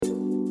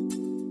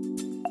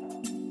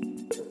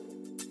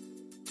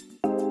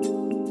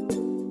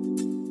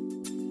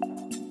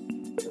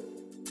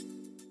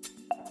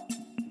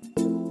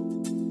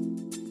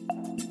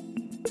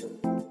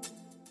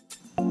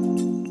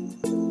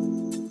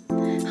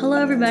Hello,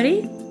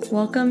 everybody.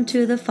 Welcome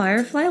to the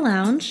Firefly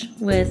Lounge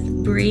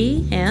with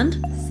Bree and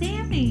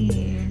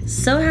Sammy.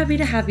 So happy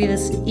to have you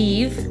this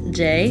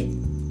midday,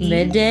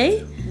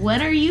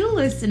 When are you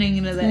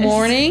listening to this?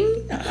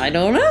 morning. I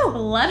don't know.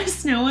 Let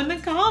us know in the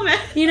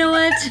comments. You know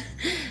what?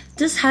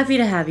 Just happy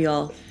to have you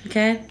all.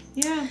 Okay.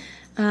 Yeah.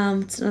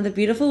 It's another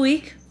beautiful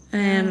week,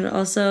 and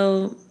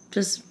also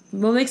just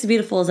what makes it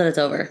beautiful is that it's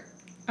over.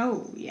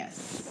 Oh,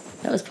 yes.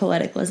 That was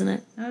poetic, wasn't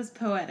it? That was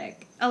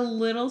poetic. A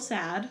little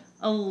sad,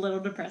 a little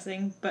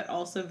depressing, but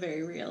also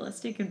very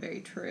realistic and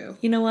very true.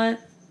 You know what?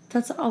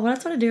 That's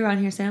what I do around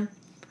here, Sam.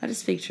 I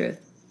just speak truth.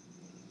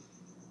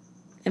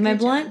 Am I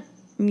blunt?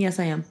 Yes,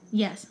 I am.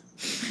 Yes.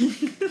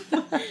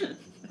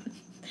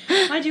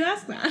 Why'd you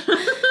ask that?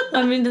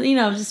 I mean, you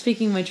know, I'm just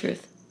speaking my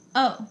truth.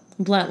 Oh.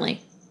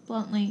 Bluntly.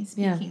 Bluntly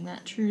speaking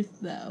that truth,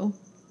 though.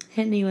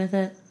 Hit me with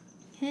it.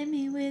 Hit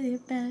me with your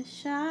best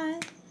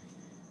shot.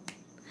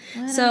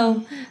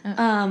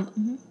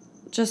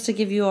 Just to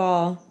give you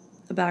all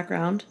a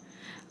background,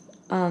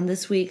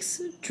 this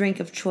week's drink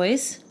of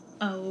choice.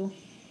 Oh,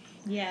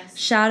 yes.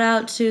 Shout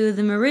out to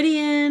the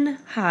Meridian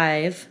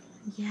Hive.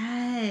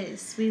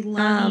 Yes, we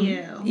love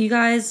you. You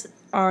guys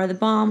are the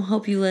bomb.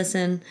 Hope you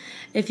listen.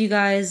 If you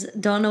guys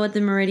don't know what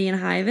the Meridian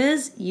Hive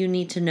is, you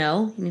need to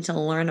know. You need to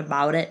learn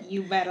about it.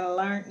 You better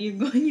learn. You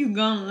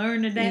gonna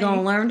learn today. You're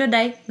gonna learn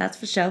today. That's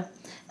for sure.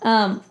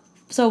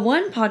 So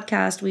one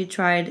podcast we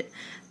tried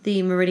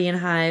the Meridian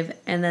Hive,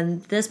 and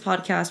then this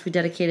podcast we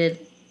dedicated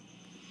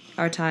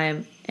our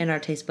time and our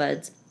taste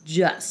buds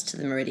just to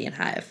the Meridian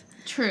Hive.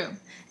 True.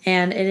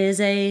 And it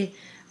is a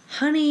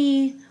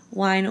honey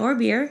wine or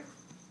beer.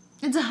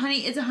 It's a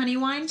honey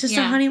wine? Just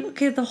a honey.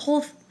 Okay, the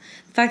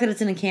fact that it's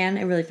in a can,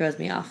 it really throws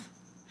me off.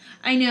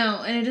 I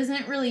know, and it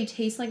doesn't really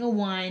taste like a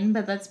wine,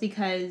 but that's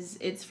because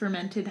it's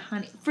fermented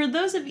honey. For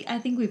those of you, I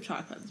think we've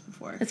talked about this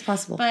before. It's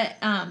possible. But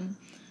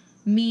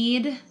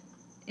mead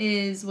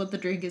is what the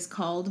drink is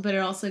called, but it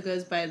also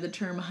goes by the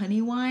term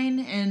honey wine,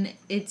 and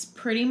it's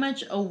pretty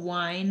much a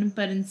wine,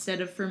 but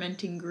instead of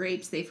fermenting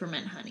grapes, they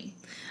ferment honey.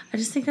 I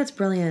just think that's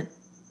brilliant.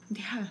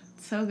 Yeah,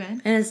 so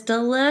good. And it's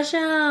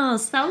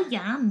delicious. So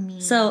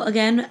yummy. So,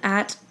 again,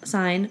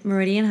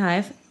 @Meridian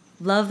Hive.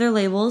 Love their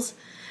labels.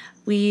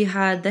 We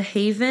had the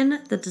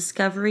Haven, the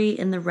Discovery,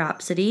 and the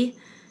Rhapsody.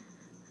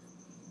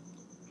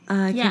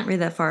 I can't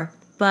read that far.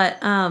 But,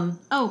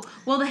 oh,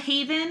 well, the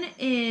Haven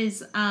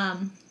is,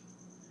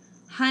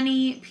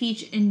 honey,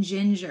 peach, and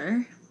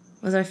ginger.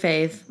 was our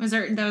fave.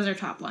 That was our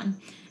top one.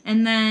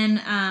 And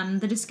then,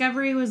 the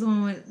Discovery was the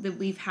one that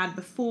we've had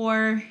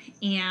before,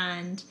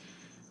 and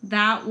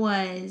that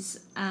was,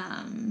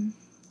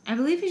 I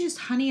believe it's just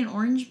honey and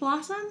orange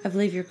blossom. I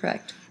believe you're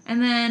correct.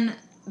 And then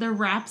the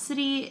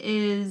Rhapsody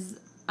is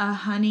a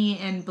honey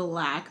and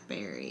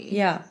blackberry.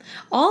 Yeah.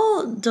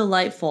 All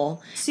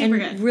delightful. Super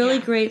and good. Really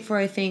great for,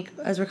 I think,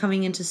 as we're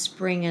coming into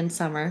spring and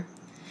summer.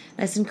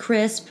 Nice and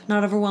crisp,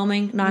 not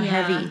overwhelming, not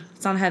heavy.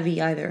 It's not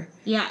heavy either.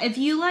 Yeah, if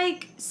you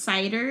like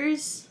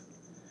ciders,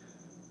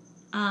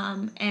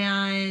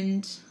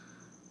 and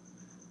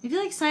if you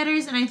like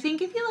ciders, and I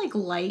think if you like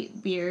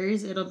light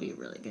beers, it'll be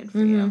really good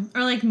for you.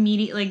 Or like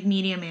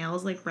medium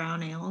ales, like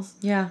brown ales.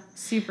 Yeah.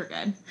 Super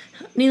good.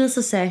 Needless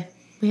to say,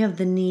 we have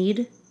the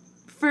need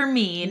For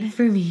mead.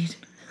 for mead.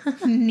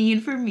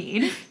 Need for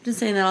mead. Just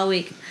saying that all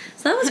week.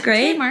 So that was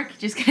great. Trademark.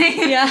 Just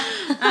kidding.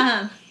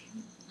 Yeah.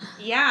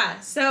 Yeah.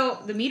 So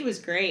the mead was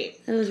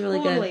great. It was really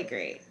Totally good.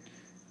 great.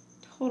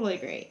 Totally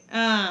great.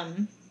 I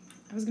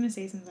was gonna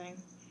say something.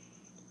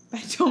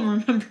 I don't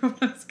remember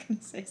what I was going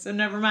to say, so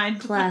never mind.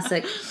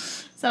 Classic.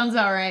 Sounds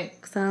about right.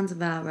 Sounds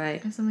about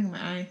right. I have something in my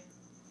eye.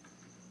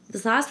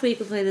 This last week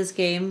we played this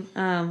game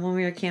when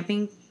we were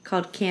camping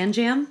called Can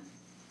Jam.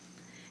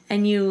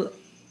 And you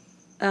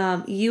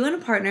and a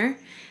partner,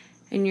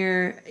 and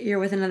you're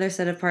with another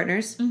set of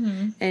partners.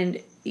 Mm-hmm. And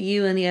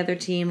you and the other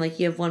team, like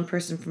you have one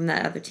person from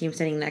that other team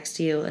standing next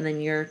to you, and then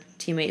your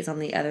teammate is on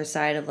the other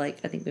side of I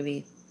think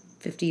maybe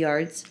 50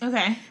 yards.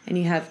 Okay. And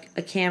you have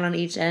a can on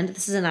each end.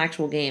 This is an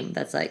actual game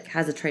that's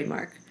has a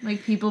trademark.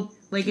 It's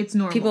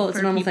normal. It's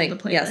a normal thing. To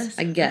play yes, this.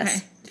 I guess.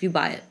 Okay. If you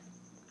buy it.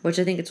 Which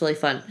I think it's really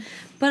fun.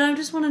 But I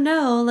just want to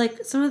know,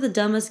 some of the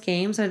dumbest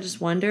games, I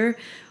just wonder,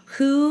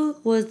 who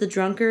was the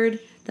drunkard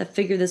that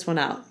figured this one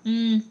out?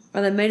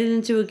 Or that made it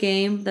into a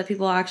game that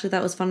people actually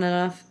thought was fun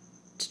enough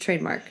to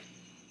trademark.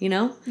 You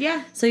know?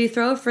 Yeah. So you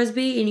throw a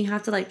Frisbee and you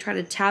have to try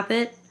to tap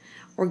it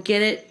or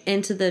get it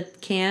into the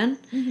can,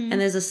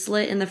 and there's a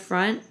slit in the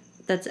front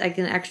that's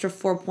an extra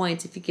 4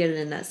 points if you get it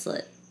in that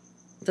slit.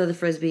 Throw the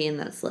Frisbee in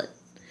that slit.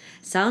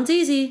 Sounds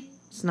easy.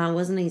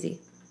 Wasn't easy.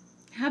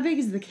 How big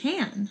is the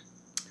can?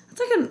 It's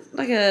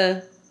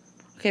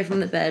okay, from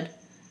the bed.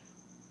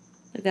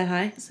 Like that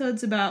high? So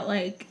it's about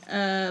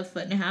a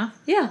foot and a half?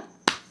 Yeah.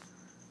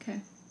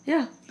 Okay.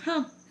 Yeah.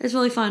 Huh. It's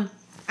really fun.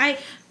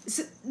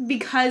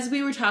 Because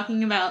we were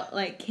talking about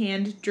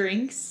canned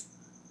drinks,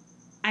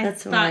 I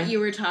thought you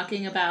were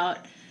talking about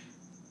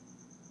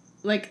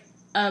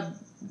a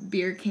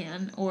beer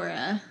can or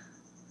a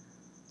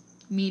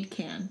mead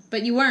can,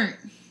 but you weren't.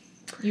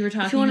 You were talking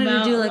about if you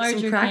wanted to do larger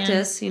some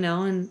practice,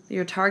 and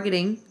you're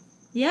targeting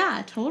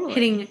Yeah,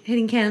 totally.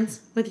 Hitting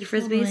cans with your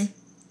frisbees.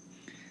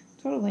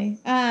 Totally.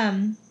 I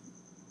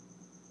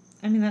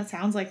mean, that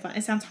sounds like fun.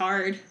 It sounds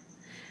hard.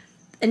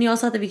 And you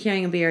also have to be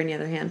carrying a beer in the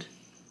other hand.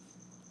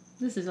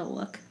 This is a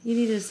look. You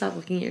need to stop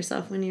looking at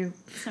yourself when you're...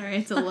 Sorry,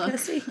 it's a look.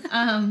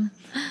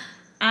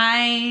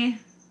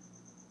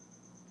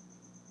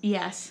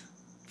 Yes.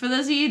 For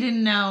those of you who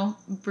didn't know,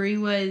 Bree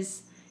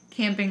was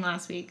camping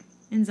last week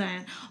in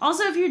Zion.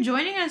 Also, if you're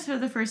joining us for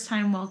the first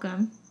time,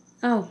 welcome.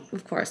 Oh,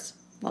 of course.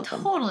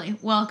 Welcome. Totally.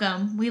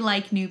 Welcome. We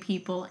like new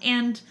people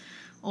and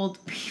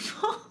old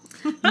people.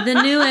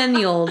 The new and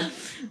the old.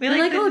 We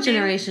like all new,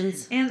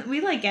 generations. And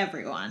we like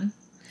everyone.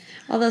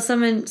 Although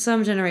some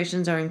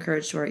generations are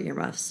encouraged to wear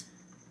earmuffs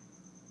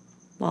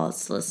while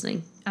it's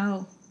listening.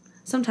 Oh.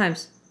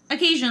 Sometimes.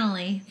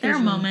 Occasionally. There are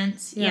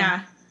moments.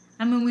 Yeah.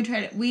 I mean,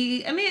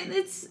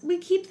 we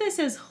keep this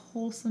as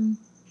wholesome.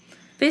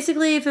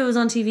 Basically, if it was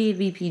on TV, it'd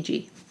be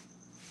PG.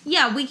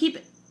 Yeah, we keep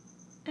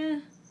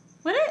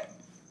would it?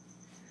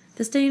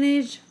 This day and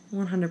age,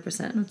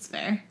 100%. That's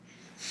fair.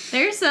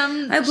 There's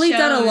some I bleeped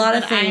out a lot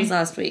of things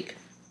last week.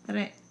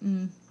 I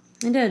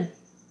did.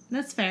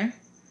 That's fair.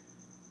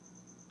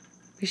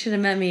 You should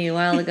have met me a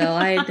while ago.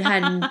 I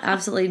had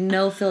absolutely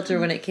no filter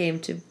when it came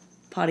to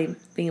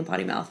being a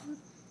potty mouth.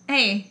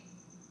 Hey,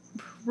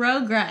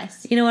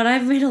 progress. You know what?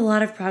 I've made a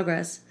lot of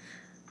progress.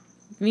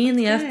 Me and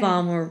the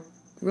F-bomb were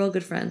real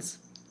good friends.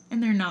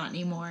 And they're not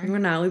anymore. We're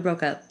not. We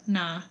broke up.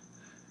 Nah.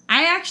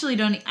 I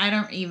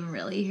don't even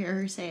really hear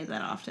her say it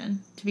that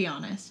often, to be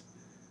honest.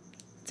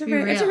 It's a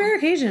rare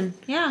occasion.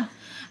 Yeah.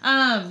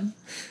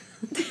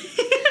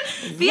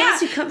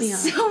 Yes, you cut me off.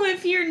 So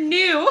if you're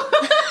new,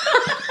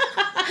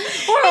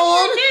 or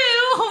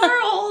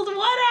old,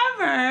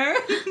 whatever.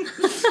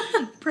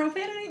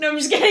 Profanity? No, I'm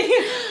just kidding.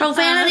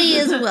 Profanity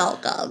is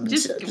welcome.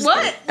 Just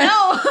what?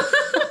 No.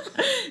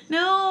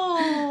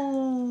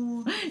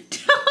 No.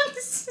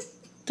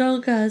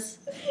 Don't cuss.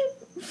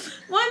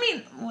 Well, I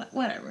mean,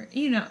 whatever.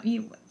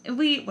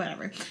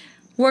 Whatever.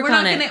 Work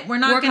on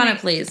it,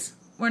 please.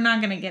 We're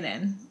not gonna get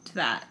into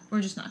that.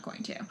 We're just not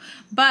going to.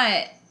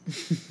 But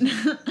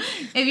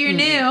if you're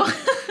new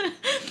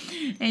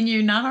and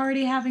you're not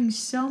already having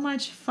so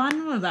much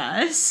fun with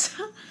us,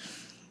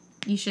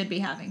 you should be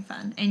having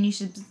fun, and you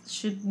should.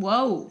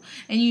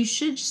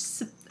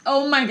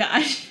 Oh my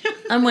gosh!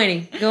 I'm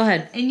waiting. Go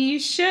ahead. And you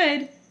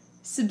should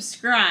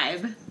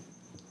subscribe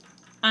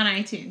on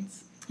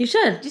iTunes. You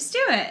should just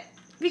do it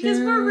because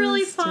we're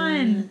really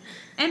fun,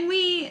 and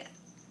we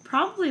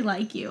probably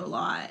like you a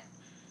lot.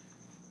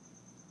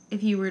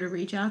 If you were to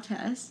reach out to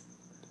us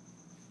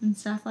and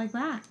stuff like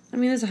that. I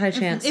mean, there's a high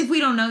chance. If we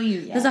don't know you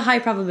yet. There's a high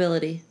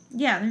probability.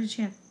 Yeah, there's a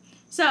chance.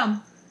 So,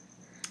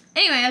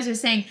 anyway, as I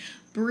was saying,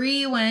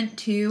 Bree went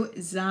to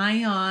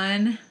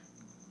Zion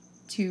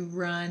to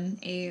run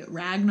a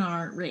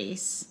Ragnar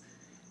race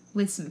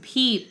with some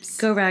peeps.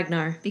 Go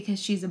Ragnar. Because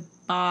she's a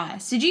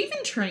boss. Did you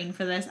even train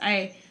for this?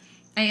 I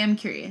am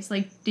curious.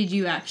 Like, did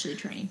you actually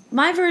train?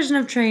 My version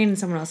of train and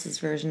someone else's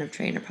version of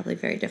train are probably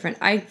very different.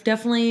 I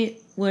definitely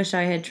wish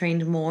I had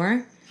trained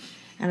more.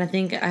 And I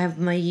think I have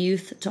my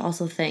youth to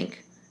also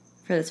thank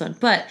for this one.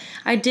 But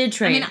I did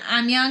train. I mean,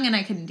 I'm young and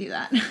I couldn't do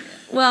that.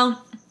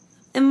 Well,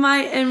 in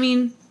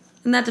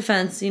that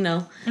defense, In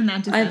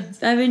that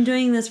defense. I've been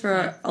doing this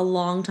for a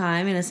long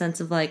time in a sense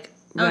of like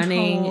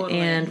running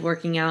and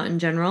working out in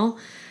general.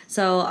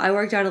 So I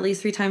worked out at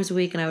least 3 times a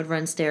week and I would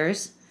run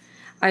stairs.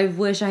 I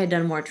wish I had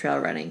done more trail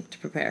running to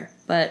prepare.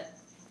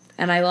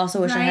 And I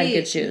also wish I had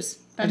good shoes.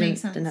 That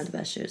makes sense. Didn't have the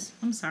best shoes.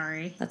 I'm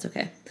sorry. That's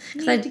okay.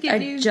 Because I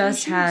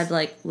just had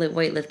like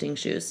weightlifting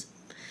shoes.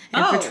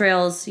 And for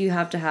trails, you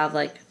have to have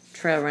like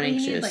trail running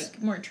shoes. You need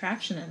like more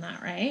traction in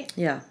that, right?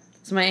 Yeah.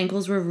 So my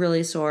ankles were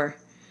really sore.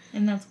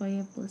 And that's why you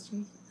have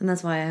blisters. And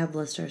that's why I have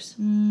blisters.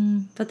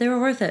 But they were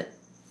worth it.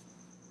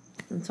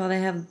 That's why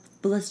they have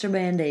blister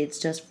band-aids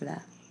just for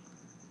that.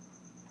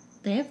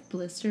 They have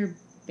blister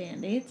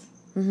band-aids?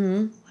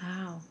 Mm-hmm.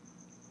 Wow.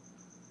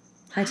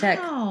 High tech.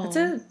 It's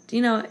a,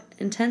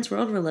 intense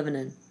world we're living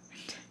in.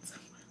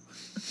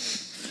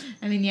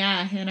 I mean,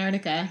 yeah,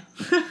 Antarctica.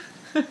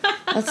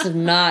 Let's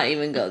not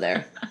even go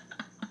there.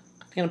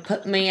 You're going to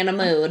put me in a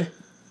mood.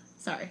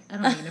 Sorry, I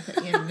don't mean to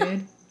put you in a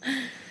mood.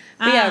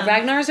 But yeah,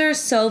 Ragnars are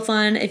so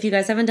fun. If you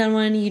guys haven't done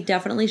one, you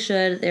definitely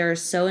should. They're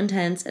so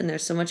intense and they're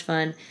so much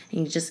fun.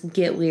 And you just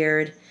get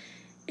weird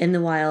in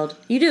the wild.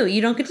 You do.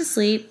 You don't get to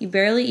sleep. You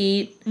barely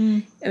eat.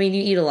 I mean,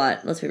 you eat a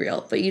lot, let's be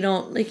real. But you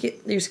don't,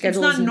 your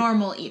schedule It's not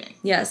normal eating.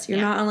 Yes, you're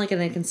not on like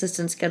a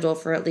consistent schedule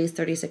for at least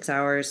 36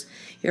 hours.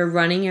 You're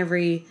running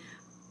every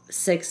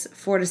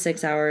 4 to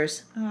 6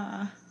 hours.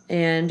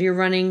 And you're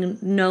running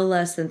no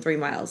less than 3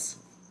 miles.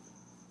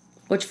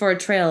 Which for a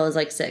trail is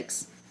like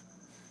 6.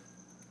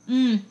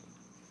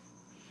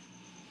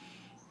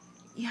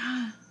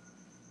 Yeah.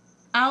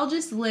 I'll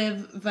just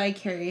live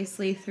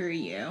vicariously through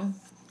you.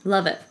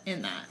 Love it.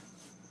 In that.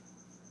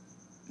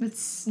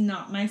 It's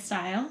not my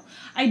style.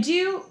 I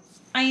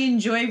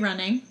enjoy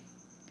running.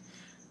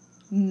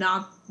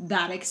 Not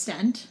that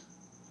extent.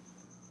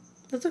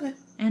 That's okay.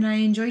 And I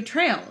enjoy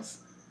trails.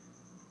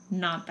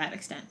 Not that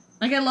extent.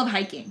 Like, I love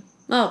hiking.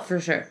 Oh, for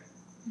sure.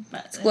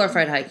 But It's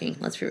glorified hiking.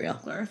 Let's be real.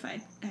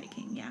 Glorified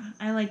hiking, yeah.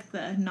 I like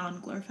the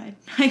non-glorified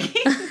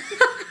hiking. I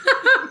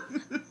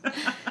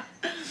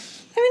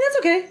mean, that's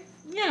okay.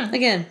 Yeah.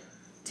 Again.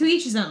 To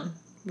each his own.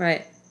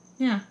 Right.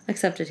 Yeah.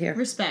 Accepted here.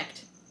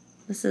 Respect.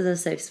 This is a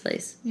safe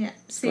place. Yeah.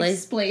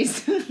 Place.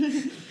 Place.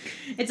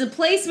 It's a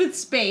place with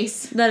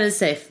space. That is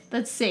safe.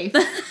 That's safe.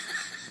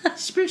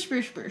 Sprush.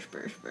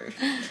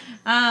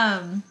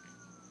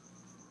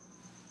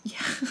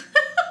 Yeah.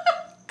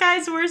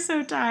 Guys, we're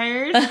so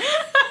tired.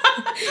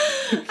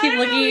 Keep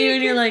looking at you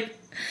and you're like,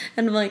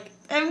 and I'm like,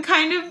 I'm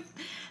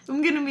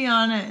gonna be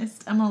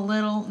honest. I'm a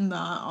little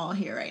not all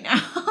here right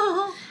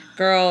now.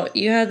 girl,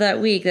 you had that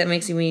week that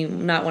makes me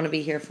not want to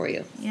be here for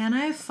you. Yeah, and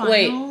I have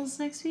finals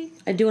next week.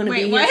 I do want to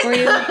be here for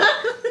you,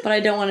 but I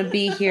don't want to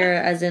be here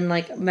as in,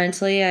 like,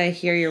 mentally. I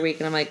hear your week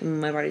and I'm like,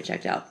 I've already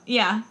checked out.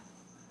 Yeah.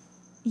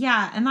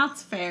 Yeah, and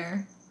that's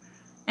fair.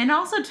 And it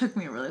also took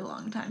me a really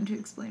long time to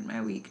explain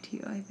my week to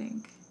you, I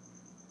think.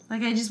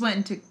 Like, I just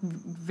went into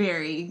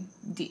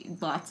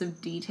lots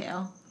of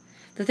detail.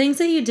 The things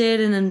that you did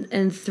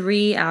in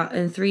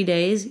 3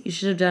 days, you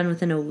should have done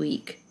within a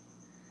week.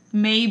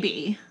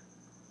 Maybe.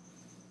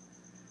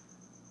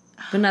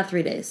 But not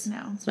 3 days.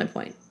 No. That's my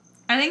point.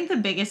 I think the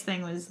biggest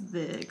thing was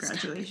the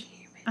graduation.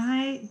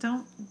 I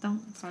don't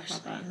talk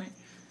about that.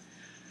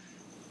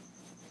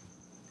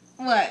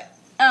 What?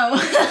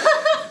 Oh.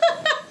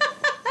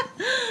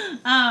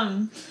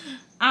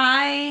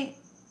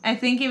 I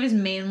think it was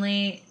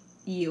mainly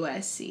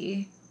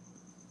USC.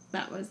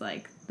 That was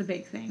like the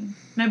big thing.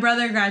 My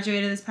brother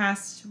graduated this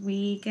past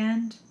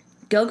weekend.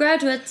 Go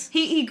graduates.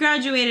 He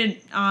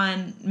graduated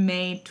on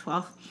May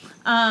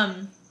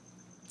 12th.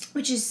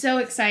 Which is so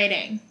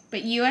exciting.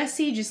 But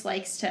USC just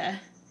likes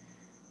to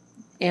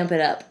amp it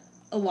up.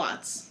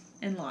 Lots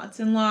and lots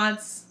and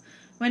lots.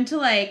 Went to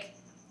like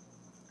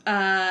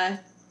I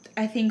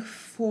think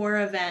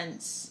 4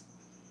 events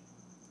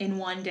in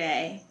one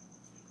day.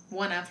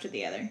 One after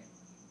the other.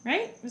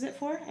 Right? Was it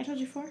 4? I told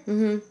you 4?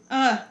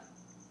 Mm-hmm.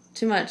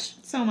 Too much.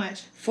 So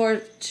much.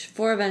 4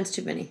 events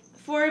too many.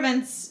 4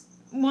 events.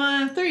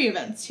 3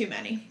 events too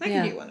many. I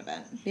can do 1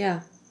 event.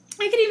 Yeah.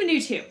 I could even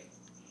do 2.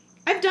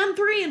 I've done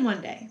 3 in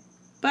one day.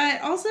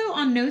 But also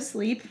on no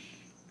sleep.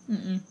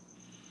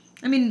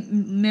 I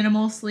mean,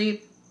 minimal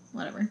sleep.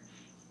 Whatever.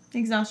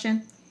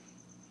 Exhaustion.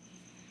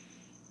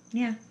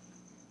 Yeah.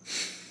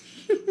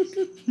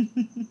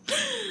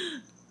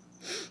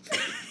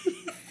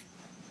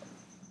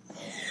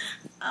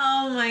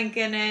 Oh my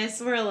goodness.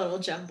 We're a little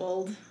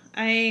jumbled.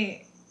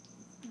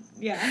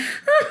 Yeah.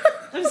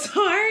 I'm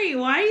sorry.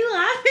 Why are you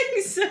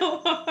laughing so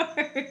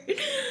hard?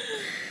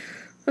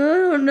 I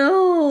don't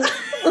know.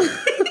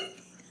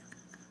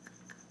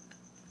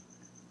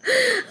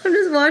 I'm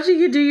just watching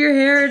you do your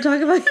hair and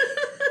talk about...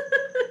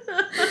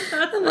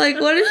 I'm like,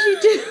 what is she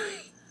doing?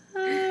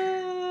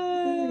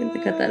 I'm going to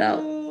cut that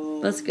out.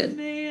 That's good.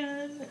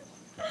 Man.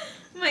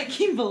 I might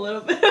keep a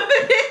little bit of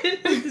it.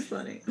 It's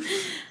funny.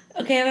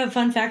 Okay, I have a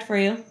fun fact for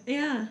you.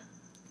 Yeah.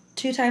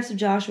 2 types of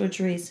Joshua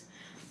trees.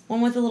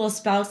 One with the little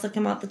spouts that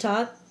come out the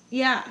top.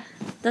 Yeah.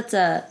 That's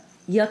a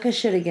yucca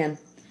shittigan.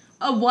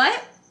 A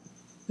what?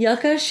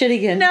 Yucca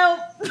shittigan. No.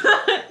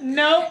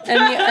 Nope.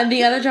 And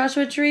the other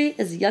Joshua tree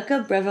is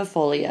Yucca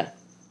brevifolia.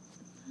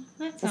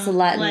 That's a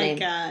Latin name.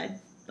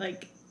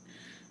 Like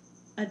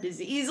a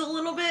disease a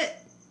little bit.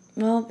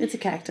 Well, it's a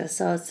cactus,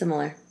 so it's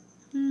similar.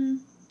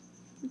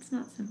 It's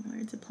not similar.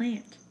 It's a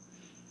plant.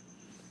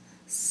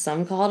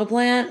 Some call it a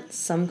plant,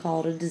 some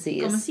call it a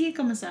disease. Como si,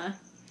 como sa.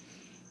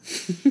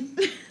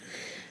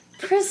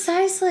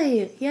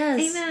 Precisely. Yes.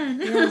 Amen.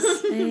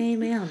 Yes.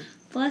 Amen.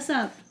 Bless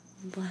up.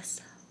 Bless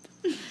up.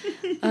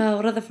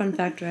 What other fun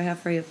fact do I have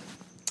for you?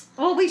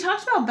 Oh, we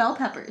talked about bell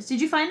peppers.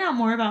 Did you find out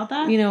more about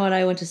that? You know what?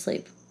 I went to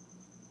sleep.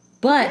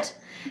 But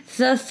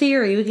the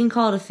theory, we can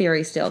call it a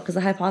theory still, because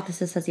the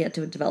hypothesis has yet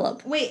to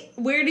develop. Wait,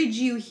 where did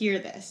you hear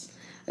this?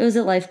 It was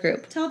at Life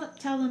Group. Tell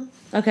them.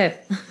 Okay.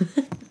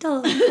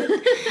 Tell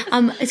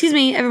them. Excuse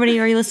me, everybody,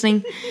 are you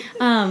listening?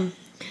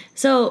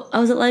 So I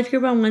was at Life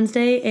Group on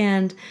Wednesday,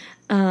 and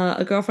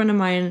a girlfriend of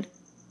mine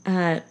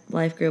at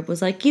Life Group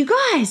was like, you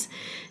guys,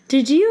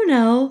 did you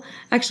know,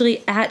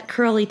 actually at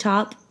Curly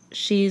Top,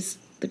 she's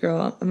the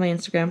girl on my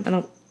Instagram.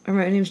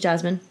 Her name's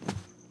Jasmine.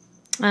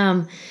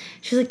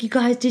 She's like, you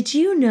guys, did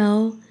you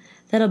know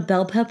that a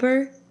bell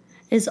pepper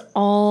is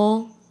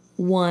all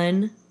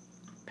one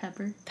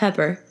pepper?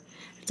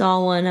 It's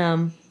all one, I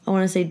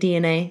want to say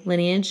DNA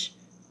lineage.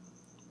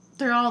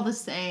 They're all the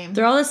same.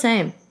 They're all the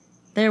same.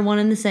 They're one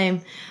and the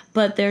same,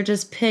 but they're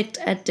just picked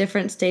at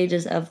different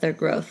stages of their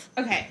growth.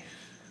 Okay.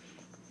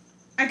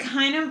 I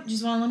kind of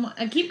just want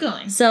to keep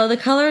going. So the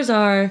colors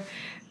are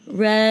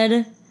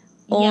red,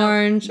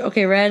 orange. Yep.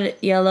 Okay, red,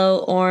 yellow,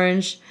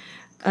 orange,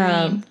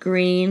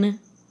 green,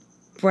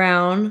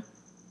 brown,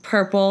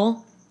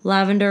 purple,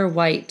 lavender,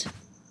 white.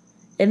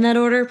 In that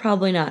order?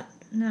 Probably not.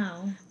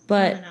 No.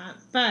 But probably not.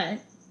 But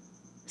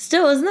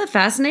still, isn't that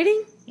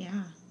fascinating?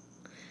 Yeah.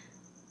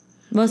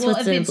 Most of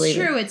us didn't believe it.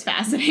 If it's true, it's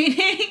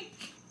fascinating.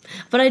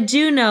 But I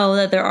do know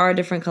that there are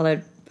different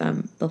colored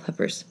bell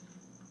peppers.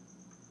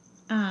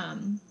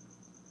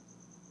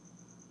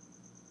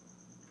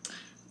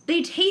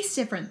 They taste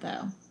different,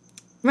 though.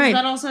 Right. Does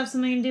that also have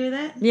something to do with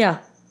it? Yeah.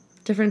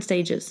 Different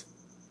stages.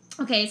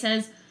 Okay, it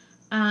says,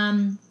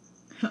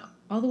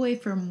 all the way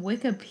from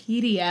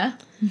Wikipedia.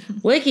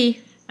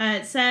 Wiki.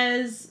 It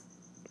says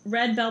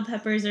red bell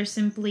peppers are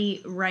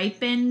simply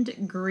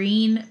ripened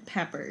green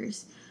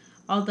peppers.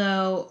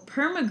 Although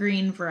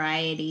permagreen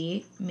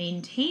variety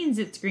maintains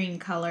its green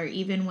color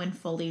even when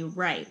fully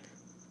ripe.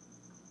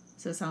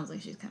 So it sounds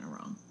like she's kind of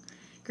wrong.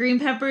 Green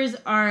peppers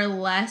are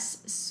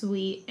less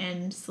sweet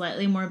and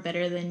slightly more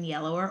bitter than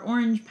yellow or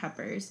orange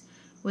peppers,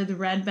 with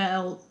red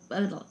bell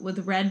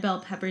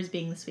peppers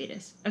being the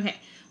sweetest. Okay,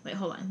 wait,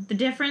 hold on. The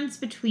difference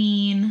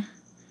between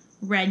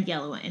red,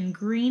 yellow, and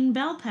green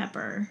bell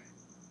pepper.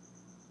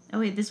 Oh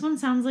wait, this one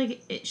sounds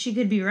like she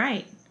could be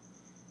right.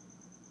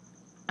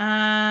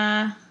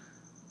 The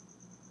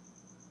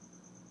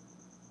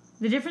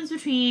difference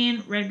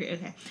between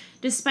okay.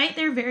 Despite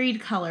their varied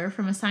color,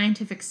 from a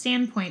scientific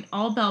standpoint,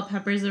 all bell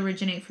peppers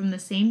originate from the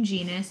same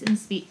genus and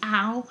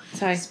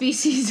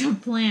species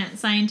of plant,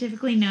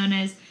 scientifically known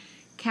as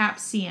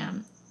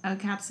capsicum.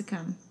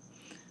 Capsicum.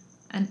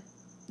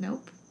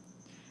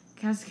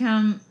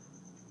 Capsicum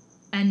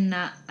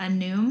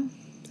annuum.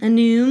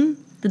 Annuum.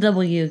 The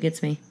W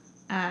gets me.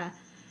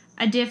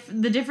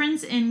 The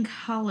difference in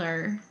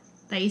color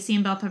that you see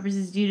in bell peppers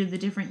is due to the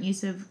different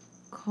use of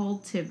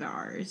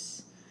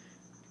cultivars.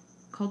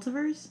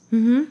 Cultivars?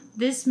 Mm-hmm.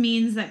 This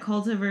means that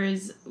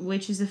cultivars,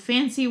 which is a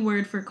fancy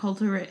word for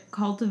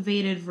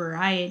cultivated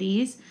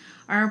varieties,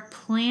 are a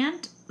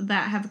plant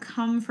that have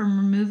come from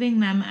removing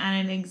them at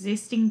an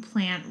existing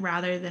plant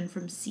rather than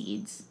from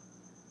seeds.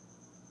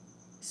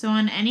 So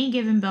on any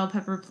given bell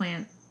pepper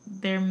plant,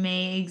 there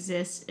may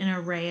exist an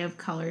array of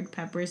colored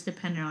peppers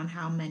dependent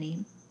on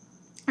many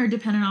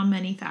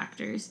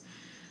factors.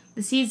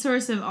 The seed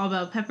source of all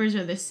bell peppers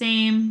are the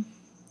same,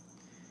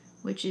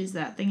 which is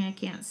that thing I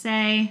can't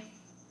say.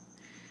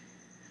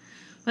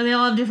 But they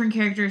all have different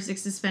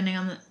characteristics depending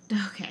on the...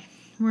 Okay,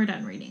 we're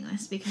done reading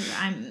this because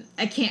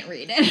I can't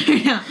read it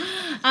right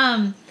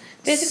now.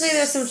 Basically,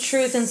 there's some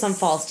truth and some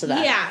false to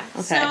that. Yeah.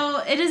 Okay. So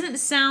it doesn't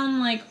sound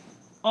like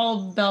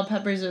all bell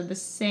peppers are the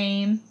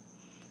same.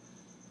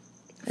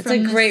 It's a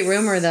great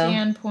rumor, though.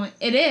 Standpoint,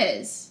 it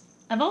is.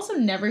 I've also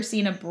never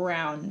seen a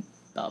brown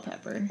bell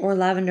pepper. Or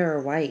lavender or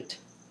white.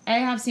 I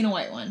have seen a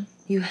white one.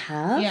 You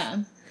have?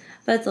 Yeah.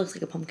 But it looks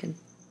like a pumpkin.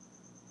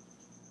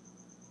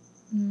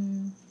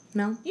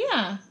 No?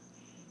 Yeah.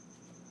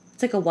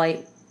 It's like a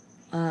white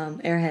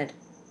airhead.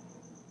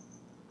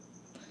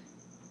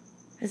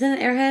 Isn't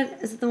it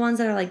airhead? Is it the ones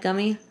that are like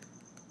gummy?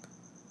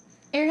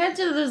 Airheads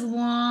are those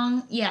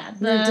long... Yeah.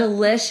 They're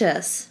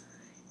delicious.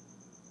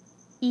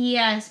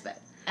 Yes, but...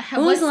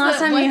 When was the last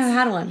time you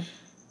had one?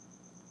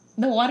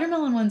 The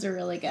watermelon ones are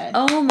really good.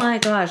 Oh my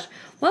gosh.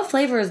 What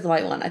flavor is the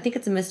white one? I think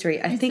it's a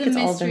mystery. I think it's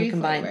all been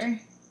combined. Flavor.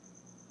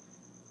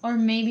 Or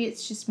maybe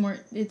it's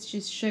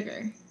just sugar.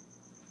 Have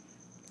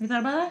you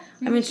thought about that?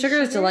 I mean, sugar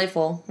is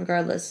delightful,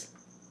 regardless.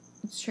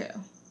 It's true.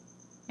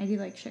 I do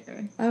like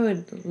sugar. I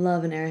would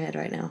love an airhead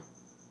right now.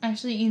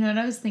 Actually, you know what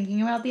I was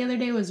thinking about the other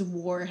day was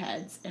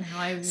warheads and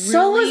how I really...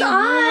 So was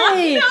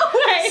I! No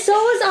way! So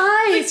was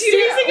I! Like 2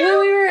 days ago?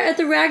 When we were at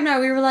the Ragnar,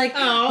 we were like,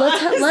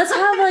 let's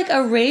have like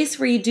a race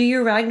where you do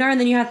your Ragnar and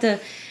then you have to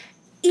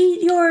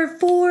eat your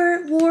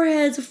 4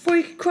 warheads before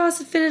you can cross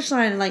the finish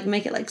line and like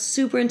make it like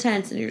super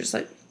intense and you're just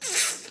like...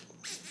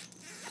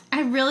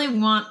 I really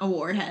want a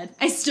warhead.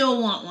 I still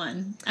want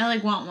one. I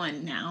want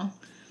one now.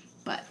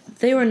 But...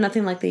 They were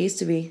nothing like they used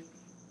to be.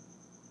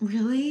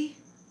 Really?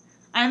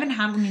 I haven't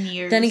had one in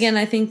years. Then again,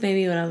 I think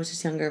maybe when I was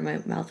just younger, my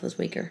mouth was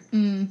weaker.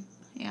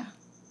 Yeah.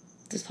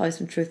 There's probably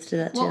some truth to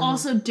that, too. Well,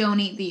 also, don't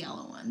eat the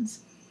yellow ones.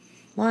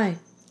 Why?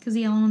 Because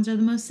the yellow ones are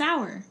the most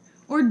sour.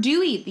 Or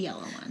do eat the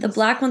yellow ones. The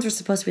black ones were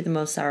supposed to be the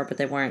most sour, but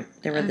they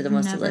weren't. They were the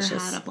most delicious. I've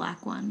never had a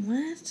black one.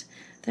 What?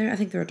 I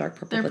think they're dark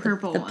purple. They're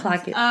purple ones.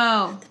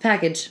 The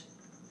package.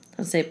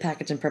 Don't say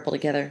package and purple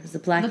together. It's the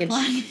blackage.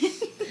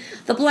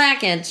 The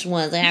blackage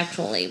was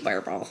actually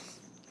purple.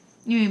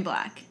 You mean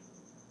black?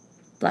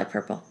 Black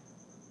purple.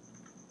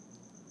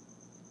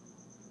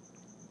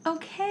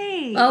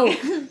 Okay.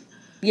 Oh.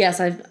 Yes,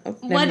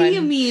 what do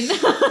you mean?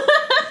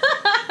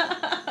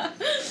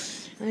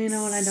 You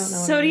know what? I don't know.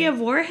 So do you have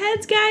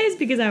warheads, guys?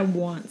 Because I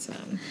want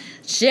some.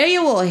 Share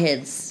your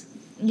warheads.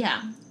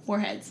 Yeah,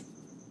 warheads.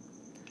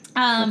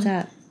 What's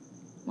that?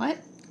 What?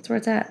 That's where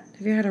it's at.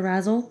 Have you had a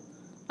razzle?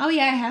 Oh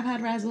yeah, I have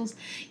had razzles.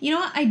 You know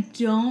what? I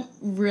don't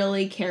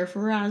really care for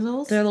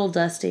razzles. They're a little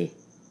dusty.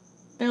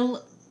 They're a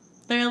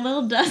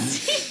little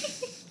dusty.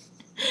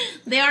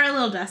 They are a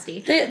little dusty.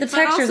 The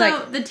texture's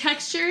like... The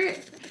texture...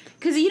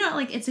 Because,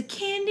 it's a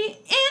candy and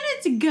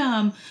it's a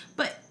gum.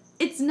 But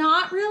it's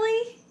not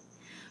really.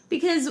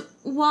 Because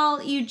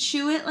while you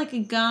chew it like a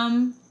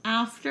gum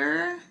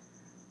after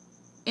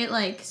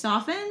it,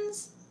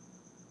 softens,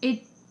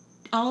 it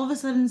all of a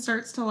sudden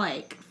starts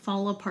to,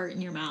 fall apart in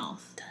your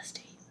mouth.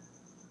 Dusty.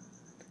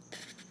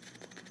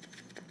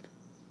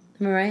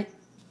 Am I right?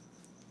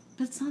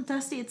 But it's not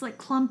dusty. It's,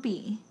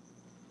 clumpy.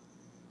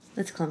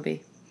 It's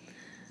clumpy.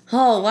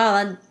 Oh, wow,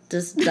 that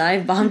just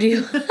dive bombed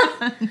you.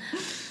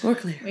 We're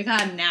clear. We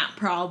got a nap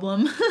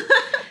problem.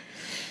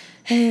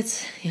 Hey,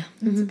 it's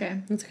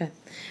okay. It's okay.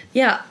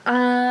 Yeah,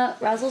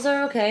 Razzles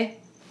are okay.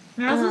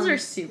 Razzles are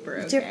super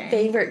okay. What's your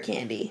favorite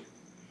candy?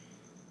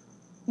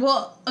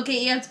 Well,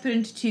 okay, you have to put it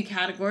into 2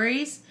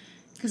 categories.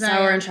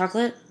 Sour and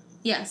chocolate?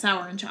 Yeah,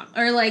 sour and chocolate.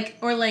 Or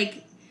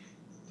like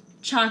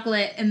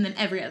chocolate and then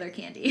every other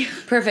candy.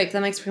 Perfect.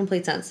 That makes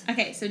complete sense.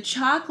 Okay, so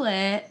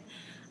chocolate,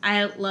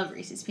 I love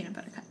Reese's Peanut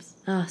Butter Cups.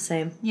 Oh,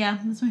 same. Yeah,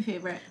 that's my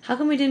favorite. How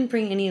come we didn't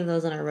bring any of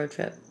those on our road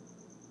trip?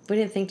 We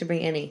didn't think to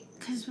bring any.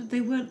 Because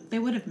they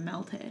would have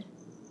melted.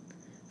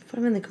 Put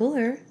them in the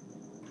cooler.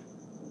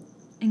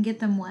 And get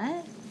them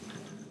wet?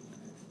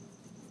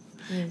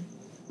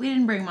 We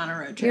didn't bring them on a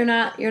road trip. You're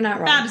not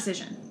wrong. Bad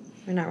decision.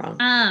 You're not wrong.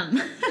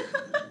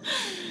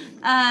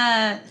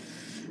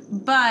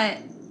 But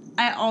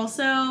I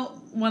also,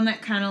 one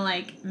that kind of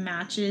like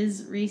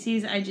matches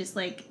Reese's, I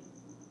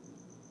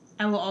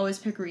will always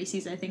pick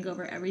Reese's, I think,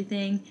 over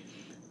everything.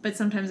 But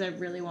sometimes I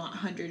really want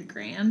 100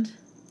 grand.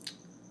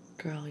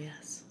 Girl,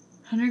 yes.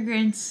 100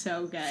 grand's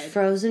so good.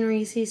 Frozen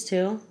Reese's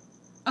too?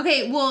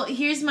 Okay, well,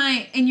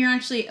 and you're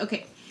actually,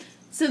 okay.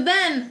 So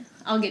then,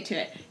 I'll get to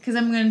it, because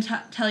I'm going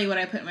to tell you what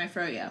I put in my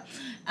froyo.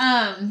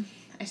 I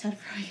just had a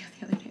froyo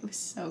the other day. It was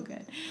so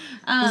good.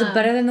 Was it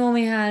better than the one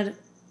we had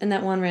in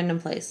that one random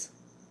place?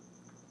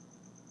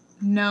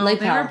 No, Lake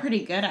they Powell. were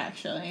pretty good,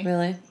 actually.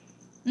 Really?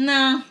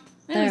 No.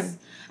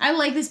 I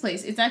like this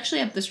place. It's actually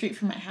up the street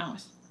from my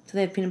house. Do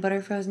they have peanut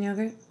butter frozen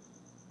yogurt?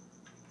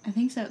 I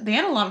think so. They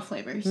had a lot of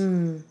flavors.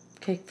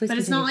 Okay, please. But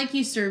it's not like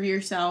you serve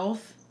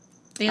yourself.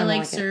 They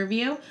like serve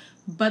you,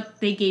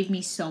 but they gave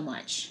me so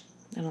much.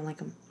 I don't like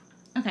them.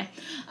 Okay.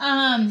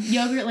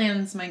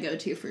 Yogurtland's my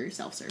go-to for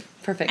self-serve.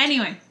 Perfect.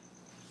 Anyway,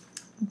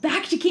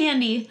 back to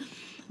candy.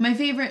 My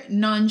favorite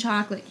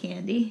non-chocolate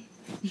candy.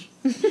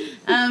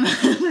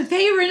 My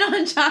favorite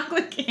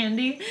non-chocolate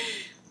candy,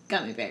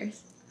 gummy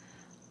bears.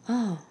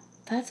 Oh,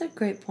 that's a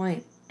great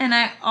point. And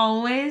I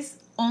always,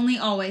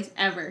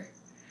 ever,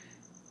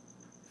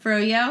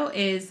 froyo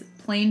is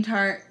plain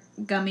tart,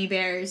 gummy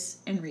bears,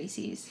 and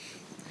Reese's.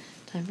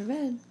 Time for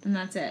bed. And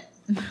that's it.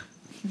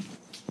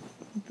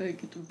 Better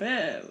get to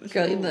bed.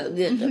 Girl, you better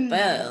get to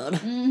bed.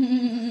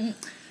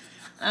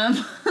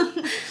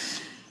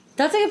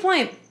 That's a good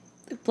point.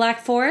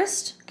 Black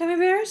Forest gummy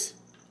bears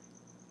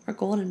or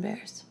golden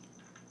bears?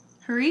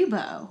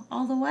 Haribo,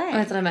 all the way. Oh,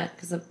 that's what I meant,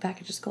 because the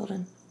package is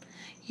golden.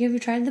 Have you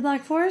tried the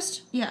Black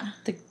Forest? Yeah.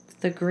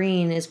 The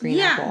green is green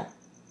apple.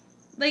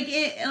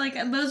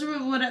 Those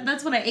were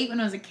that's what I ate when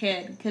I was a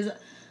kid, because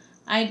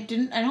I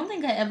don't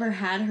think I ever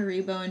had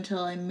Haribo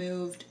until I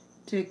moved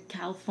to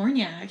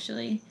California,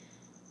 actually.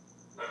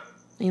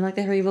 And you like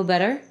the Haribo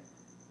better?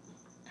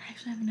 I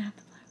actually haven't had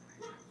the Black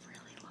Forest for a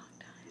really long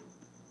time.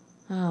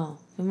 Oh,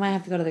 we might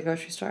have to go to the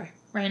grocery store.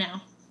 Right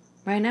now.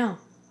 Right now.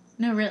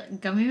 No, really,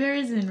 gummy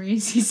bears and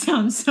Reese's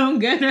sound so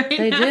good right now.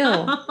 They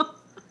do.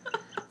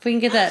 If we can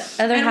get that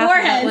other and half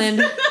Warheads. of that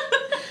wind.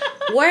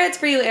 Warheads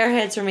for you,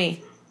 Airheads for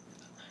me.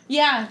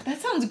 Yeah, that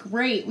sounds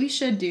great. We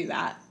should do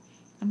that.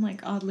 I'm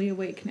like oddly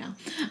awake now.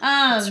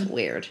 That's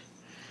weird.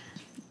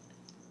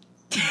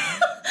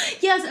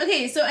 Yes,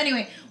 okay, so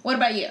anyway, what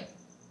about you?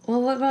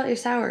 Well, what about your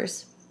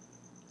sours?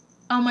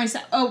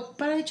 Oh,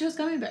 but I chose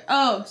gummy bear.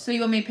 Oh, so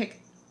you want me to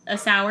pick a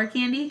sour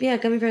candy? Yeah,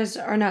 gummy bears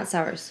are not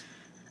sours.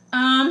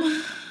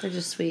 They're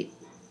just sweet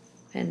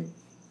and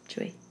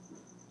chewy.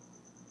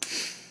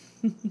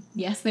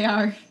 Yes, they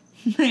are.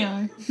 They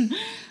are.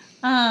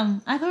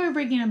 I thought we were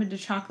breaking up into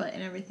chocolate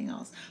and everything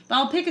else. But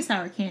I'll pick a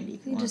sour candy.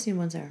 You just need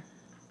one sour.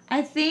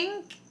 I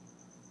think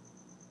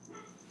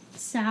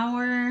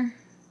sour.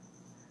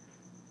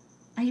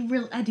 I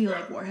do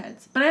like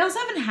Warheads. But I also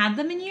haven't had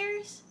them in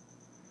years.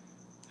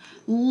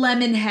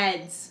 Lemon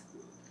Heads.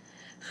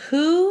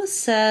 Who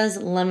says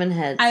lemon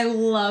heads? I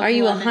love Are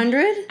you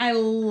 100? I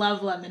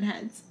love Lemon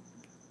Heads.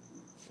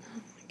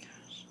 Oh my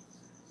gosh.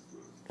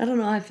 I don't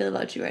know how I feel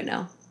about you right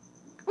now.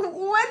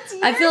 What's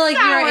your I feel like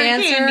your sour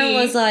answer candy?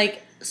 was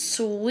like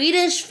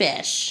Swedish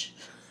fish.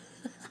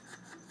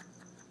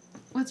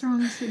 What's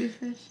wrong with Swedish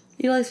fish?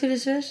 You like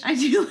Swedish fish? I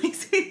do like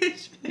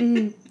Swedish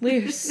fish.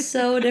 We're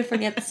so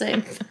different yet the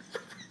same.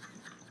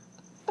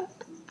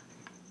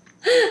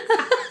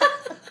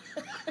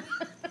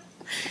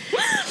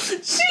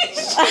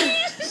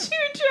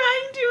 You're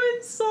trying to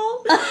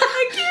insult a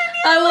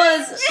candy. I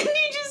was. And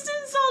you just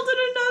insulted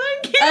another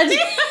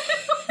candy.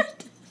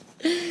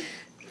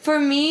 For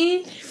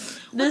me,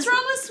 what's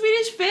wrong with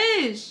Swedish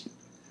fish?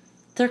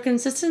 Their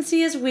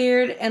consistency is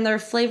weird and their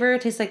flavor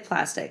tastes like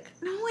plastic.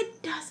 No,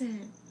 it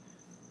doesn't.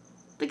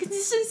 The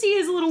consistency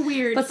is a little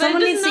weird. But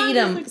someone it needs does to eat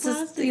not them. taste like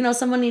plastic.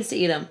 Someone needs to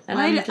eat them. And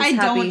I'm just I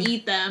happy. don't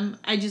eat them.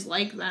 I just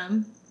like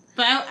them.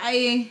 But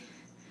I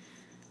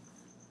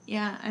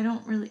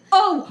don't really...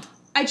 Oh!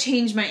 I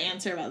changed my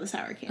answer about the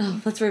sour candy.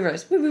 Oh, let's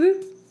reverse. Woo, woo,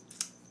 woo.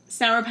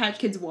 Sour Patch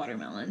Kids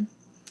watermelon.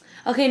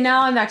 Okay,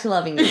 now I'm back to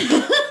loving you.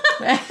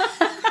 I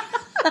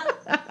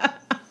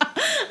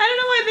don't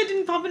know why that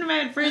didn't pop into my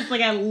head first.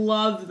 Like, I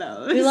love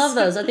those. We love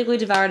those. I think we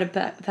devoured a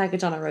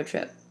package on our road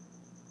trip.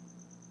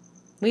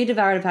 We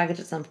devoured a package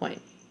at some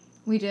point.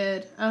 We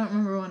did. I don't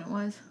remember when it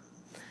was.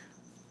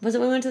 Was it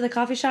when we went to the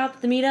coffee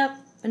shop, the meetup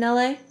in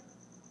LA?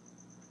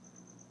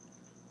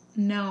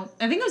 No.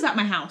 I think it was at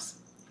my house.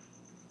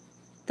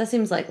 That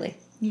seems likely.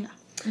 Yeah.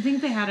 I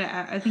think we had it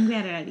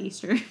at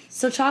Easter.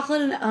 So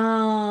chocolate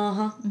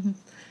and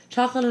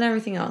chocolate and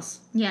everything else.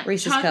 Yeah.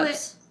 Reese's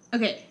Cups.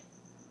 Okay.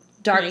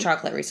 Dark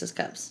chocolate Reese's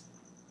Cups.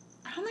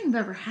 I don't think I've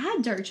ever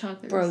had dark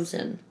chocolate.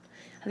 Frozen.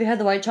 Have you had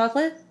the white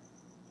chocolate?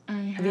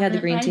 Have you had the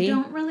green tea?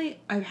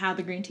 I've had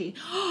the green tea.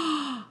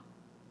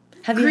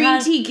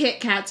 Green tea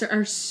Kit Kats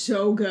are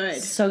so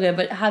good. So good.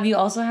 But have you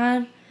also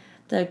had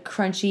the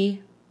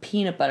crunchy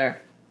peanut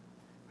butter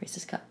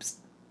Reese's Cups?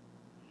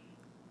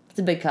 It's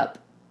a big cup.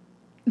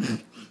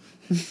 I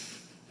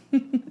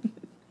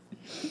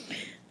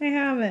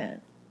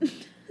haven't.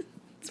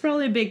 It's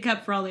probably a big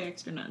cup for all the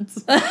extra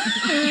nuts. That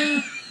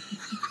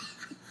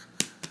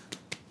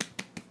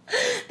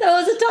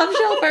was a top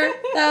shelfer.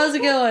 That was a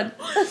good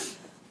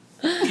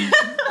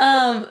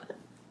one.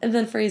 And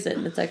then freeze it,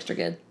 and it's extra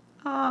good.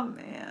 Oh,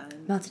 man.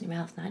 Melts in your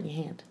mouth, not in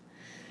your hand.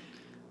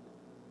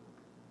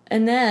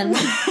 And then,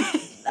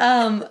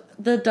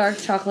 the dark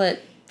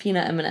chocolate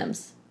peanut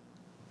M&Ms.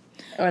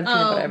 Or the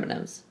peanut butter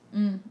M&Ms.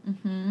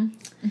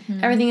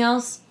 Everything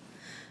else,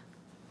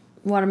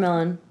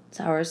 watermelon,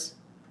 sours,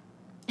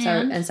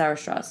 and sour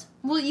straws.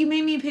 Well, you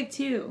made me pick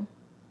two.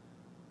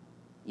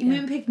 You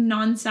made me pick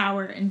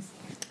non-sour and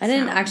I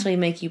didn't actually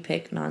make you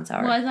pick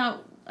non-sour. Well, I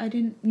thought I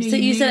didn't. No, so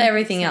you said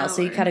everything else,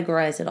 so you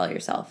categorized it all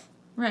yourself.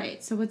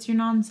 Right. So what's your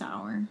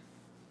non-sour?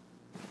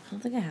 I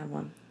don't think I have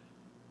one.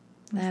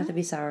 I have to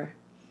be sour.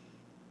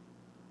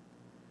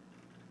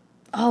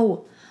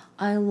 Oh,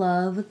 I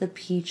love the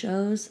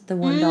Peachos, the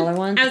 $1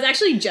 ones. I was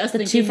actually just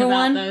thinking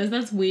about those.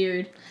 That's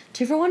weird.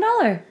 2 for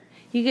 $1.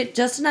 You get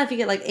just enough. You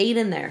get like 8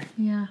 in there.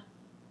 Yeah.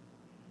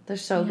 They're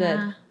so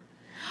good.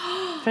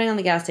 Depending on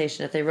the gas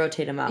station, if they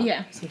rotate them out.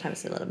 Yeah.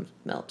 Sometimes they let them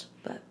melt,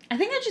 but I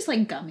think I just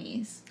like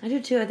gummies. I do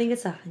too. I think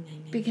it's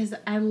because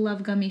I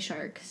love gummy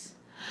sharks.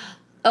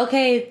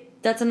 Okay,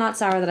 that's a not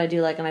sour that I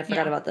do like, and I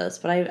forgot about those.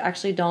 But I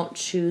actually don't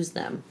choose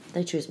them.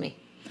 They choose me.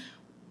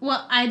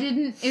 Well, I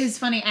didn't. It was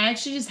funny. I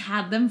actually just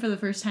had them for the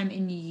first time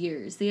in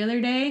years the other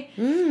day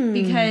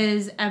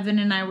because Evan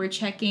and I were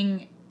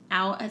checking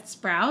out at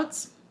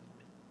Sprouts,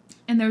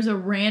 and there was a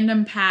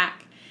random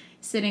pack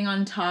sitting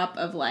on top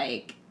of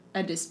like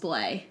a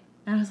display.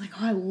 And I was like,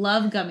 oh, I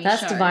love gummy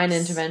sharks. That's divine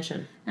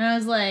intervention. And I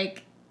was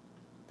like...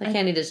 The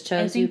candy just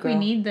chose you, girl. I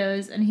think we need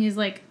those. And he's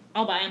like,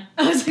 I'll buy them.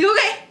 I was like,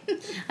 okay.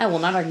 I will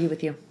not argue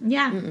with you.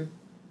 Yeah.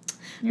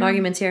 No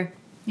arguments here.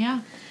 Yeah.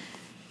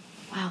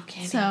 Wow,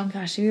 candy. So,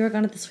 gosh, have you ever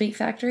gone to the Sweet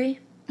Factory?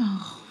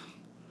 Oh.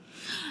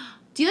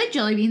 Do you like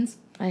jelly beans?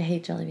 I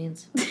hate jelly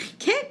beans.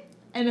 Get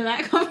into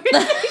that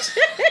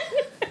conversation.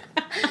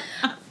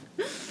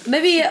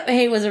 Maybe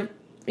hate was a...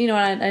 You know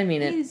what? I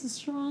mean it. Hate is a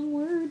strong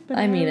word. But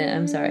I mean it.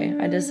 I'm sorry.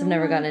 I just have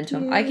never gotten into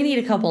them. I can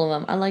eat a couple of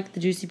them. I like the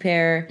juicy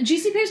pear.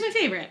 Juicy pear's my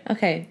favorite.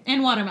 Okay.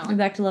 And watermelon. We're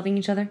back to loving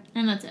each other.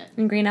 And that's it.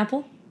 And green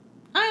apple?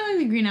 I like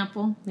the green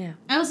apple. Yeah.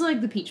 I also like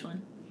the peach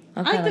one.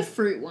 Okay, I like the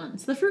fruit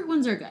ones. The fruit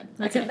ones are good.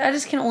 I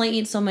just can only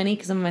eat so many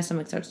because then my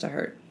stomach starts to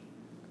hurt.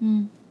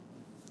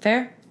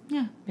 Fair?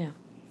 Yeah. Yeah.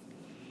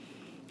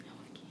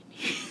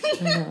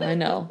 I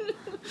know.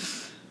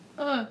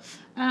 How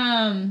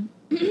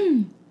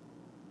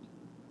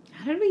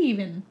did we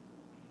even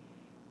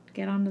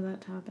get onto that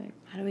topic?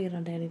 How do we get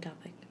onto any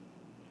topic?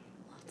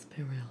 Let's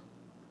be real.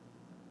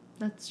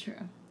 That's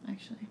true,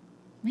 actually.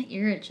 My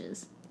ear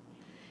itches.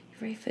 You're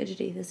very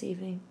fidgety this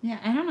evening. Yeah,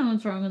 I don't know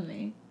what's wrong with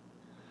me.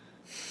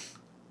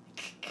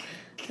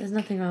 There's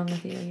nothing wrong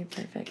with you. You're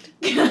perfect.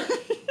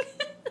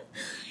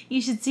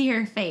 You should see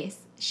her face.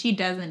 She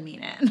doesn't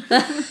mean it.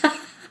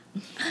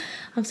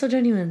 I'm so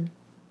genuine.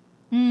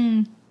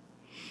 How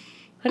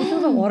do you feel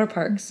about water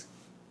parks?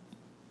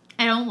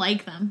 I don't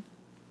like them.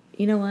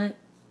 You know what?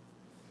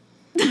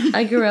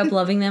 I grew up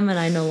loving them, and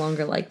I no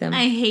longer like them.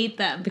 I hate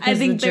them. Because I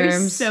think the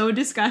germs, they're so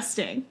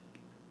disgusting.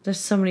 There's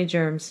so many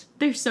germs.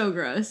 They're so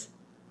gross.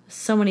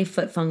 So many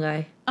foot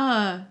fungi.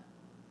 Makes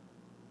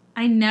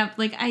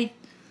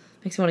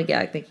me want to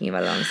gag thinking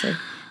about it, honestly.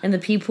 And the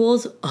pee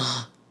pools,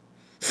 ugh.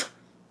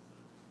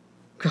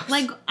 Gross.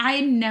 Like, I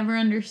never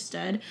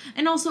understood.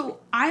 And also,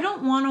 I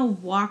don't want to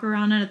walk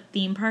around at a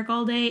theme park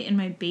all day in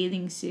my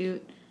bathing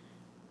suit.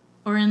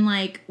 Or in,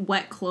 like,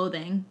 wet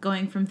clothing,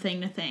 going from thing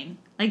to thing.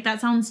 Like,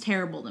 that sounds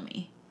terrible to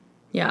me.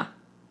 Yeah.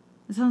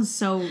 It sounds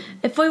so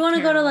If we want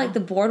to go to, like, the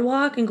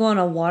boardwalk and go on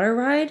a water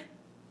ride,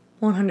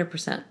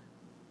 100%.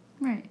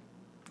 Right.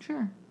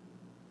 Sure.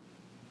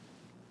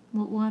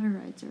 What water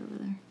rides are over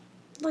there?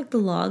 Like the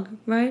log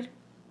ride.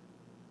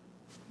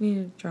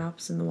 It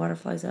drops and the water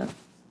flies up.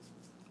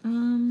 I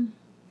don't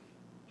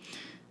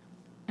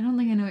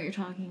think I know what you're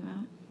talking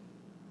about.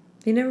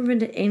 Have you never been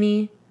to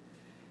any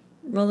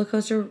roller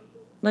coaster,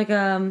 like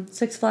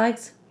Six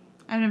Flags?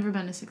 I've never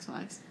been to Six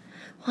Flags.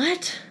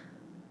 What?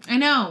 I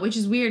know, which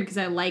is weird because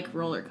I like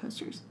roller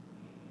coasters.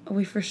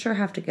 We for sure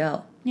have to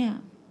go. Yeah.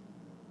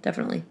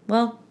 Definitely.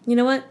 Well, you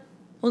know what?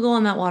 We'll go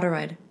on that water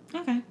ride.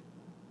 Okay.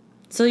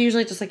 So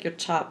usually just like your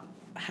top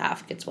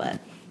half gets wet.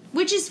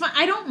 Which is fine.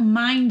 I don't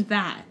mind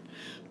that.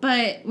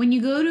 But when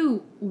you go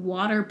to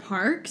water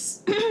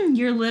parks,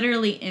 you're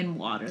literally in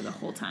water the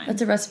whole time.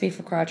 That's a recipe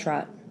for crotch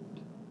rot.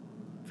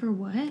 For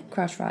what?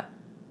 Crotch rot.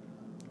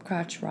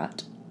 Crotch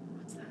rot.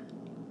 What's that?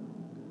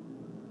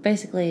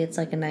 Basically, it's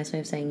like a nice way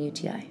of saying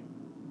UTI.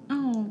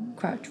 Oh.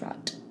 Crotch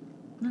rot.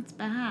 That's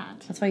bad.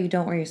 That's why you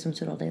don't wear your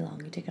swimsuit all day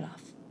long. You take it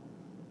off.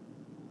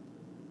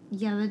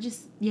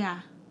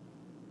 Yeah,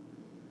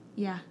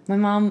 yeah. My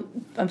mom,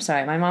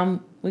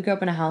 we grew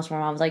up in a house where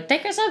my mom was like,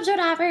 take your swimsuit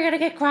off or you're going to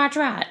get crotch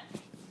rot.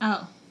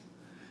 Oh.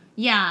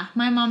 Yeah,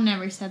 my mom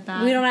never said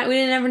that. We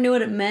didn't ever knew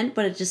what it meant,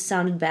 but it just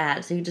sounded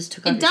bad, so you just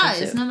took off your swimsuit.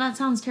 It does. No, that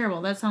sounds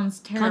terrible. That sounds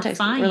terrifying. Context,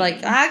 we're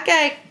like,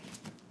 okay.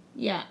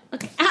 Yeah.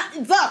 Okay.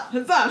 It's up.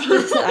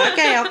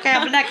 okay,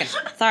 I'm naked.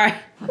 Sorry.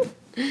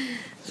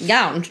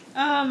 Gowned.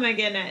 Oh my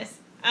goodness.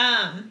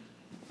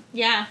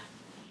 Yeah.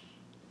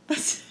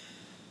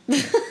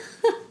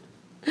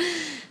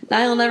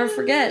 I'll never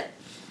forget.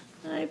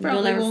 I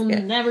probably will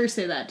never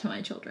say that to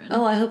my children.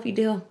 Oh, I hope you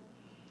do.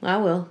 I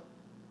will.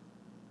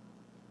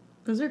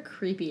 Those are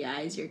creepy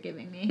eyes you're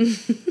giving me.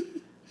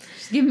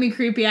 Just giving me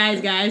creepy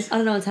eyes, guys. I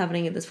don't know what's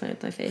happening at this point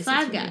with my face.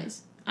 Five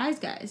guys. Eyes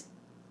guys.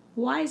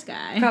 Wise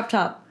guy. Crop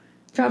top.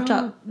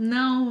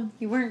 No,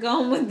 you weren't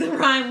going with the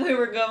rhyme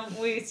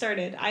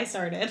I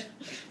started.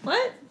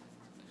 What?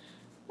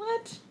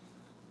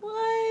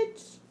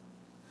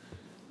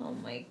 Oh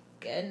my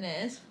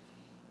goodness.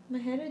 My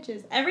head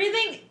itches.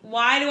 Everything.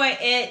 Why do I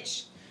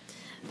itch?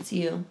 It's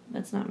you.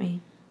 That's not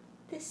me.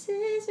 This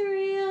is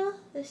real.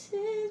 This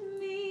is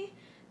me.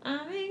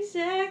 I'm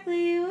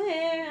exactly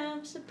where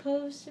I'm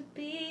supposed to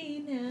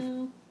be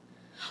now.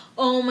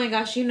 Oh my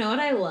gosh, you know what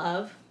I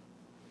love?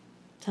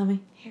 Tell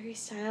me. Harry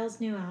Styles'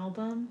 new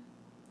album.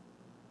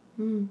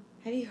 Mm.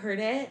 Have you heard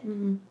it?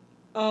 Mm-hmm.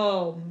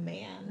 Oh,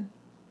 man.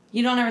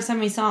 You don't ever send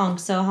me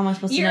songs, so how am I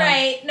supposed to know? You're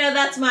right. No,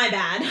 that's my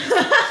bad.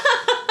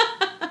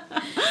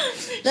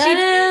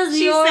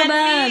 Your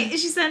bad.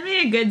 She sent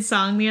me a good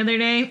song the other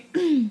day.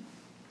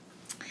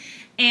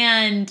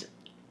 And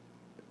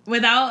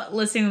without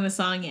listening to the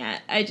song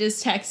yet, I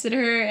just texted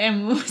her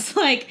and was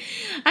like,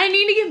 I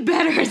need to get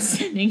better at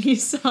sending you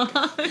songs.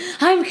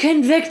 I'm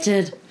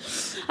convicted.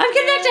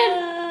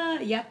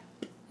 Yep.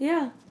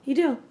 Yeah, you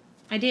do.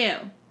 I do.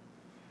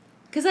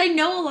 Because I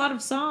know a lot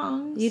of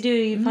songs. You do.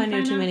 You find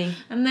out too many.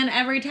 And then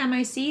every time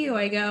I see you,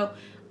 I go,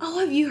 oh,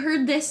 have you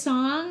heard this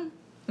song?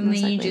 And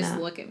Most then you likely just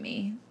not. look at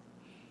me.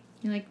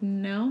 You're like,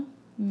 no,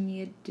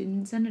 you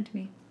didn't send it to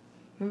me.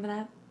 Remember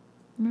that?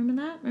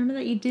 Remember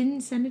that you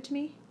didn't send it to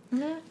me?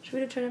 Remember that? Should we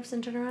do turn-ups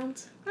and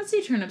turnarounds? Let's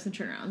do turn-ups and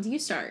turnarounds. You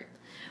start.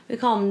 We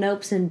call them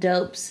nopes and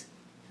dopes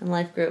in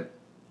life group.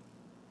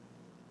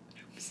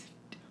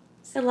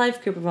 A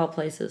life group of all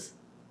places.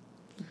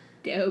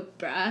 Dope,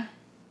 bruh.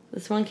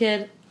 This one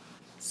kid,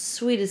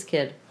 sweetest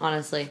kid,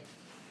 honestly.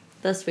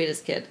 The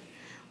sweetest kid.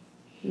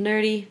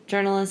 Nerdy,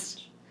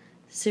 journalist,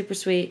 super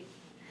sweet.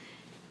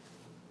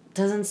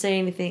 Doesn't say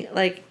anything.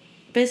 Like,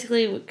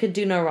 basically could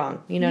do no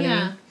wrong. You know what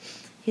I mean?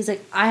 He's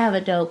like, I have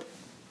a dope.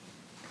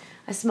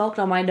 I smoked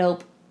on my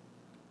dope.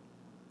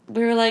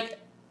 We were like,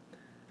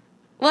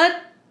 what?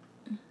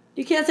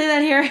 You can't say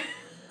that here.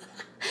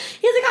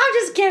 He's like, I'm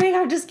just kidding.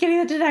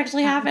 That didn't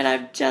actually happen.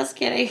 I'm just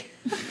kidding.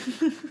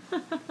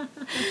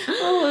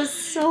 Oh, it was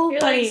so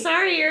You're funny. like,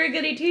 sorry, you're a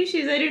goody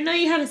two-shoes. I didn't know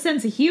you had a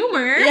sense of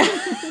humor.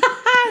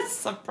 Yeah.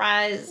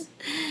 Surprise.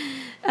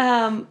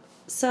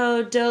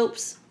 So,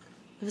 dopes.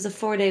 It was a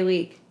 4-day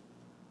week.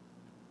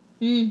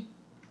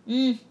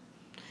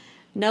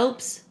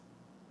 Nopes.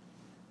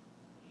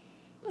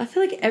 I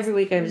feel like every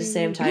week I just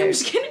say I'm tired. I'm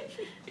just kidding.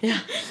 Yeah.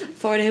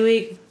 4-day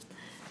week.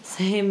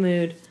 Same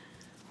mood.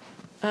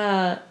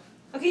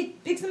 Okay,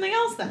 pick something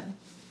else then.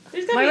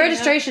 My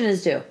registration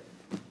is due.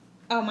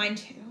 Oh, mine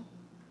too.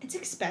 It's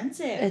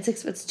expensive. It's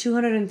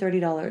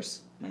 $230.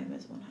 Mine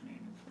was $140.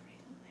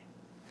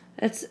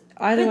 It's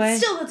either way. But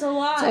still, that's a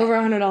lot. It's over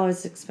 $100.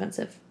 It's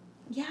expensive.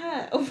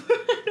 Yeah.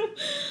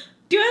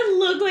 Do I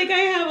look like I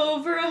have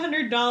over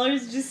 $100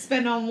 just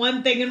spent on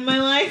one thing in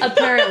my life?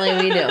 Apparently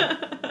we do.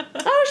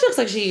 Oh, she looks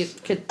like she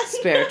could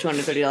spare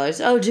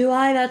 $230. Oh, do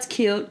I? That's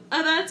cute.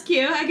 Oh, that's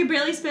cute. I could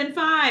barely spend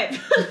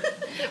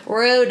 $5.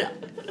 Rude.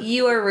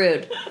 You are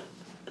rude.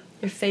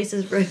 Your face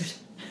is rude.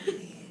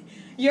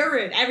 You're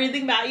rude.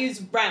 Everything about you is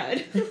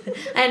rude.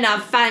 And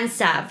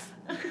offensive.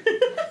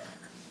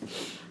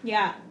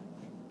 Yeah.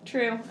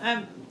 True.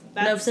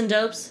 Nopes and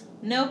dopes?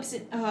 Nopes.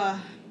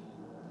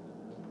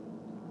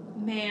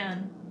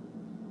 Man.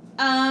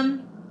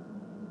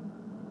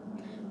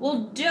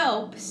 Well,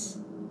 dopes.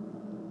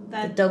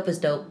 The dope is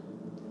dope.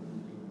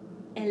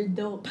 El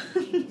dope.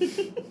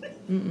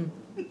 Mm-mm.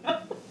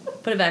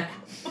 Put it back.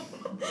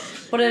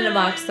 Put it in a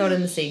box. Throw it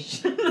in the sea.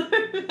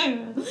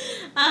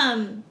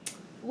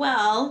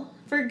 Well,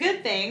 for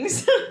good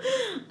things.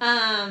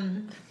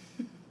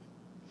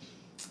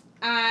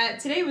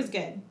 Today was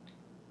good.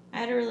 I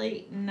had a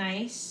really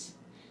nice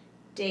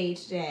day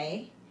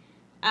today.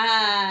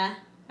 I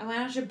went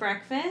out to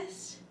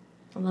breakfast.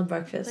 I love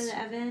breakfast. With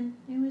Evan.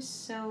 It was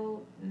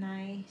so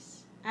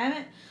nice.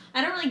 I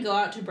don't really go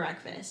out to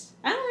breakfast.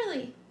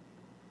 I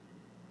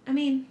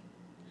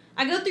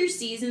go through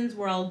seasons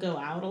where I'll go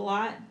out a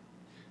lot.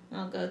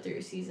 I'll go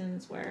through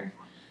seasons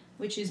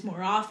which is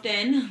more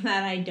often,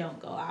 that I don't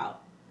go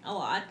out a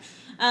lot.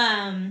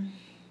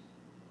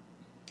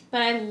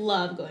 But I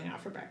love going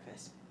out for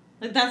breakfast.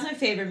 Like, that's my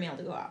favorite meal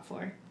to go out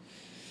for.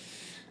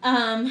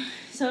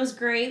 So it was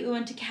great. We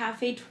went to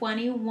Cafe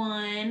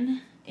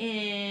 21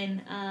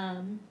 in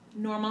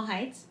Normal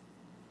Heights.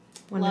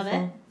 Wonderful.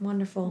 Love it.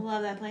 Wonderful.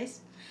 Love that place.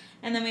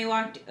 And then we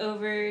walked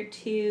over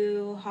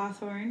to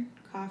Hawthorne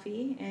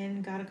Coffee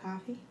and got a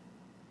coffee.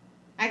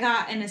 I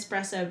got an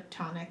espresso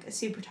tonic, a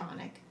super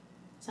tonic,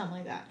 something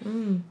like that.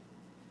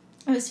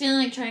 I was feeling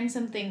like trying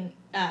something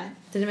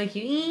Did it make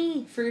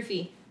you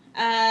froofy.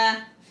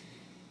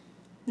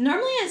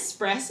 Normally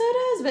espresso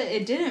does, but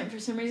it didn't for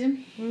some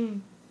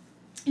reason.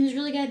 It was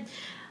really good.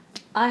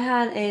 I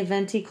had a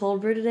venti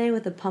cold brew today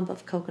with a pump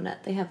of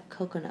coconut. They have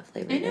coconut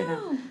flavor I right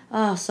know. now.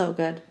 Oh, so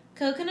good.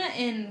 Coconut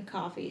in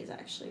coffee is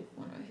actually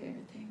one of my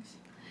favorite things.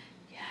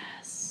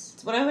 Yes.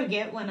 It's what I would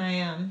get when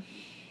I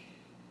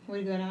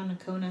would go down to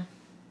Kona.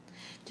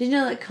 Did you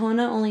know that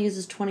Kona only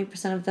uses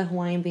 20% of the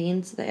Hawaiian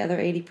beans? The other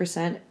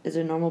 80% is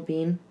a normal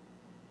bean.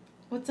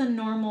 What's a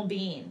normal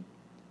bean?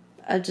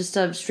 Just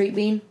a street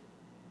bean.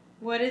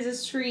 What is a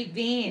street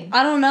bean?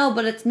 I don't know,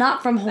 but it's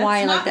not from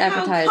Hawaii like they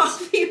advertise. That's not how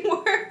coffee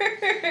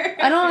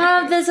works. I don't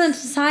have this a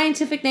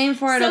scientific name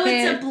for it. So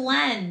okay? it's a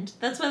blend.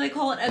 That's why they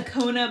call it a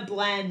Kona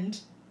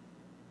blend.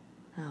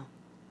 Oh.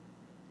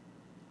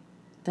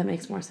 That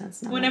makes more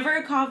sense now. Whenever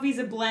a coffee's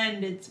a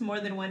blend, it's more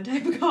than one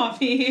type of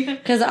coffee.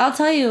 Because I'll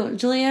tell you,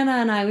 Juliana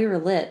and I, we were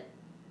lit.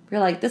 We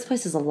were like, this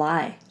place is a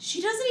lie.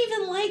 She doesn't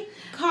even like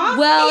coffee.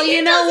 Well, you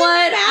It know doesn't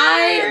what?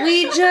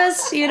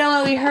 matter. You know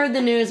what? We heard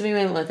the news, we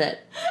went with it.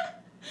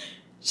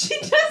 She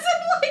doesn't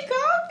like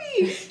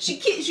coffee.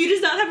 She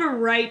does not have a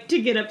right to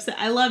get upset.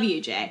 I love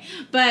you, Jay,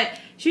 but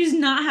she does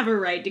not have a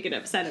right to get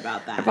upset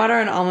about that. I brought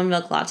her an almond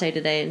milk latte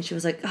today, and she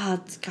was like,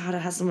 oh, God,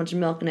 it has so much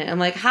milk in it. I'm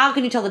like, how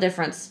can you tell the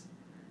difference?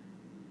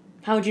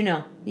 How would you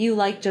know? You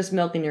like just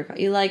milk in your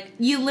coffee.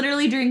 You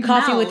literally drink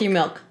coffee milk. with your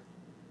milk.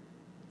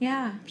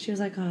 Yeah. She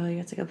was like, oh,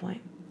 that's a good point.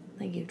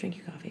 Thank you. Drink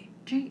your coffee.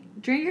 Drink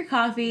your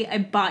coffee. I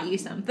bought you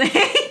something.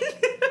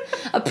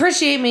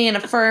 Appreciate me and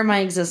affirm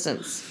my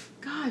existence.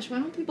 Gosh, why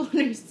don't people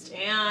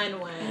understand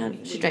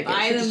when she you drank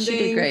buy it. them She things?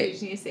 did great. You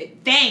just need to say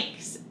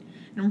thanks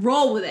and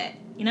roll with it.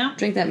 You know?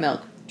 Drink that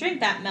milk. Drink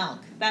that milk.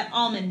 That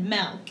almond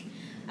milk.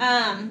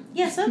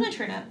 Yeah, so I'm gonna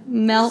turn up.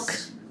 Milk.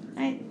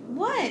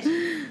 What?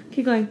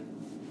 Keep going.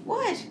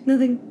 What?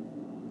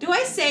 Nothing. Do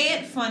I say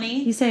it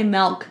funny? You say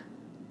milk.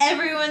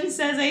 Everyone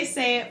says I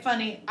say it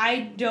funny.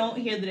 I don't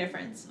hear the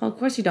difference. Well, of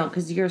course you don't,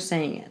 because you're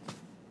saying it.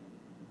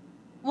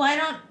 Well, I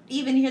don't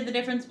even hear the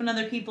difference when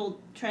other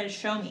people try to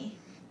show me.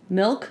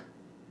 Milk?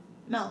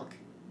 Milk.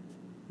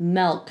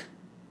 Milk.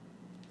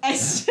 I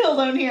still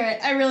don't hear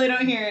it. I really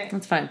don't hear it.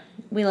 That's fine.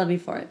 We love you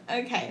for it.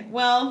 Okay,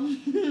 well,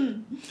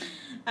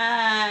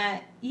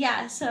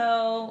 yeah,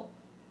 so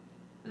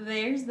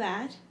there's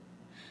that.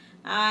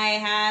 I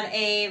had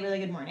a really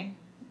good morning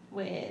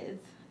with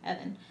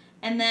Evan.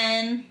 And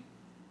then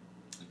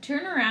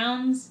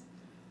turnarounds,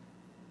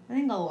 I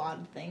think a lot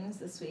of things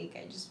this week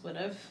I just would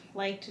have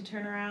liked to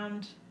turn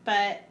around.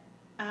 But,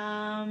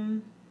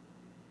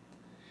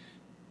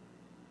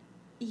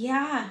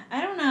 yeah,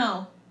 I don't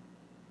know.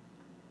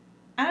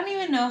 I don't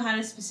even know how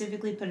to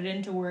specifically put it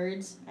into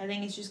words. I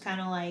think it's just kind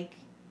of like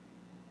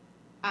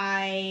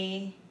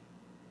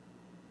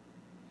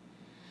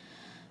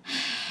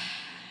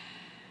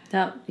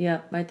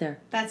Yeah, right there.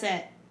 That's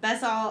it.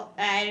 That's all.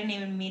 I didn't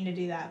even mean to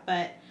do that,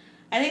 but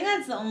I think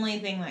that's the only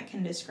thing that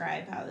can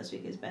describe how this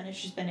week has been.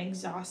 It's just been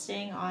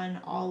exhausting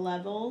on all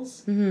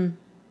levels. Mm-hmm.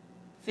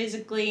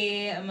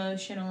 Physically,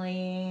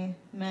 emotionally,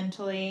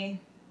 mentally,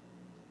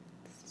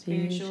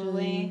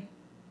 spiritually.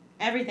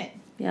 Everything.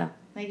 Yeah.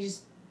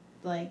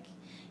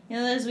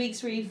 Those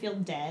weeks where you feel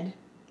dead.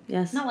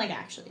 Yes. Not like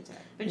actually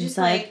dead, but just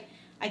Inside. like,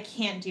 I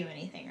can't do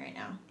anything right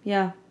now.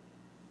 Yeah.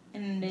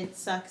 And it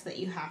sucks that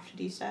you have to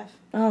do stuff.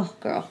 Oh,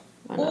 girl.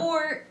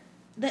 Or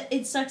that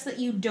it sucks that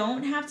you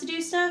don't have to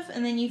do stuff,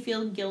 and then you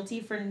feel guilty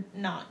for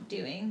not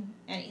doing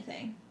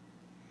anything.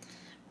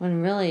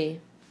 When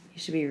really, you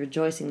should be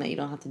rejoicing that you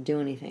don't have to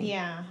do anything.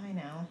 Yeah, I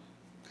know.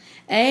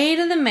 A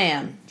to the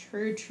man.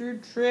 True.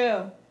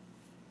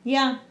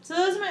 Yeah, so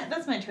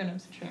that's my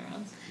turn-ups and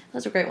turnarounds.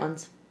 Those are great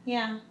ones.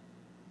 Yeah.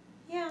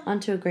 On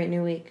to a great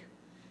new week.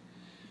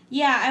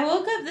 Yeah, I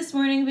woke up this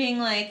morning being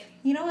like,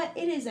 you know what?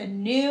 It is a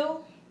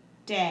new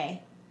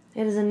day.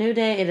 It is a new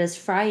day. It is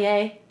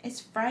Friday. It's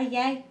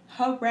Friday.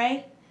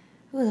 Hooray.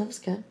 Ooh, that was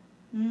good.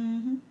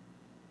 Mm-hmm.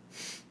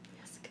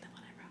 Yes, get that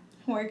one eyebrow.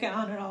 Working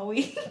on it all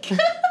week.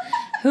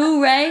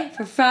 Hooray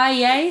for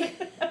Friday.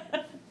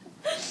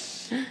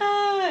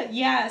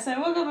 Yeah, so I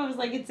woke up, I was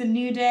like, it's a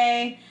new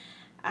day.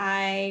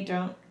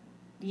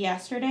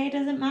 Yesterday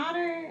doesn't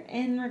matter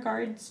in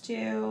regards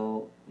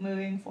to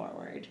moving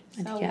forward.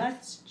 So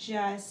let's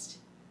just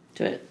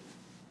do it.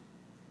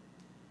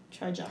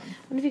 Trudge on.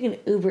 What if you can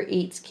Uber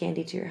Eats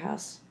candy to your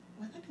house?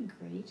 Wouldn't that be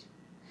great?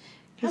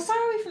 How far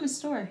are we from a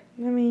store?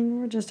 I mean,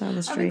 we're just down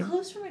the street. Are we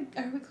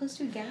close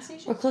to a gas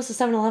station? We're close to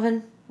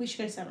 7-Eleven. We should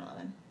go to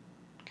 7-Eleven.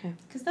 Okay.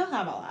 Because they'll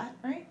have a lot,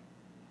 right?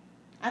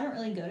 I don't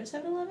really go to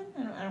 7-Eleven.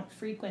 I don't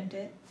frequent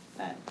it,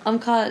 but... I'm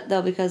caught,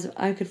 though, because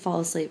I could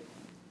fall asleep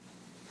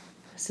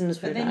as soon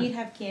as we're But done. then you'd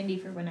have candy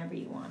for whenever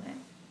you want it.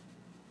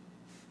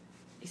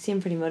 You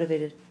seem pretty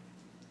motivated.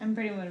 I'm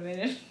pretty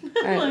motivated.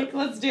 Right. Like,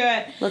 let's do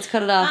it. Let's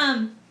cut it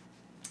off.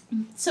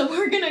 So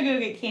we're gonna go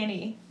get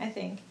candy, I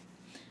think.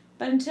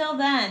 But until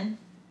then...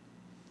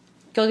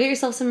 Go get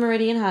yourself some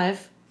Meridian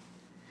Hive.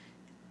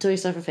 Do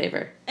yourself a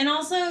favor. And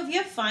also, if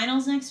you have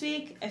finals next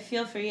week, I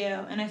feel for you,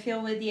 and I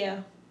feel with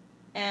you.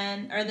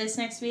 Or this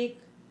next week,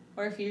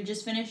 or if you're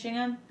just finishing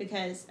them,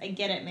 because I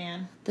get it,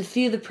 man. The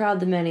few, the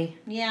proud, the many.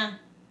 Yeah.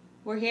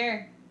 We're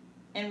here.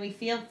 And we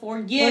feel for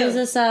you. What is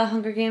this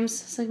Hunger Games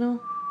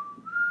signal?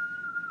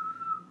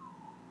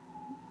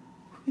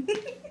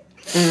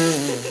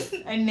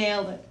 I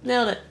nailed it.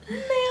 Nailed it. Nailed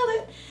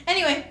it.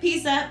 Anyway,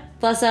 peace up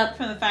Bless up.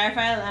 from the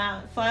Firefly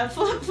Lounge.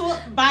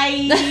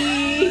 Bye.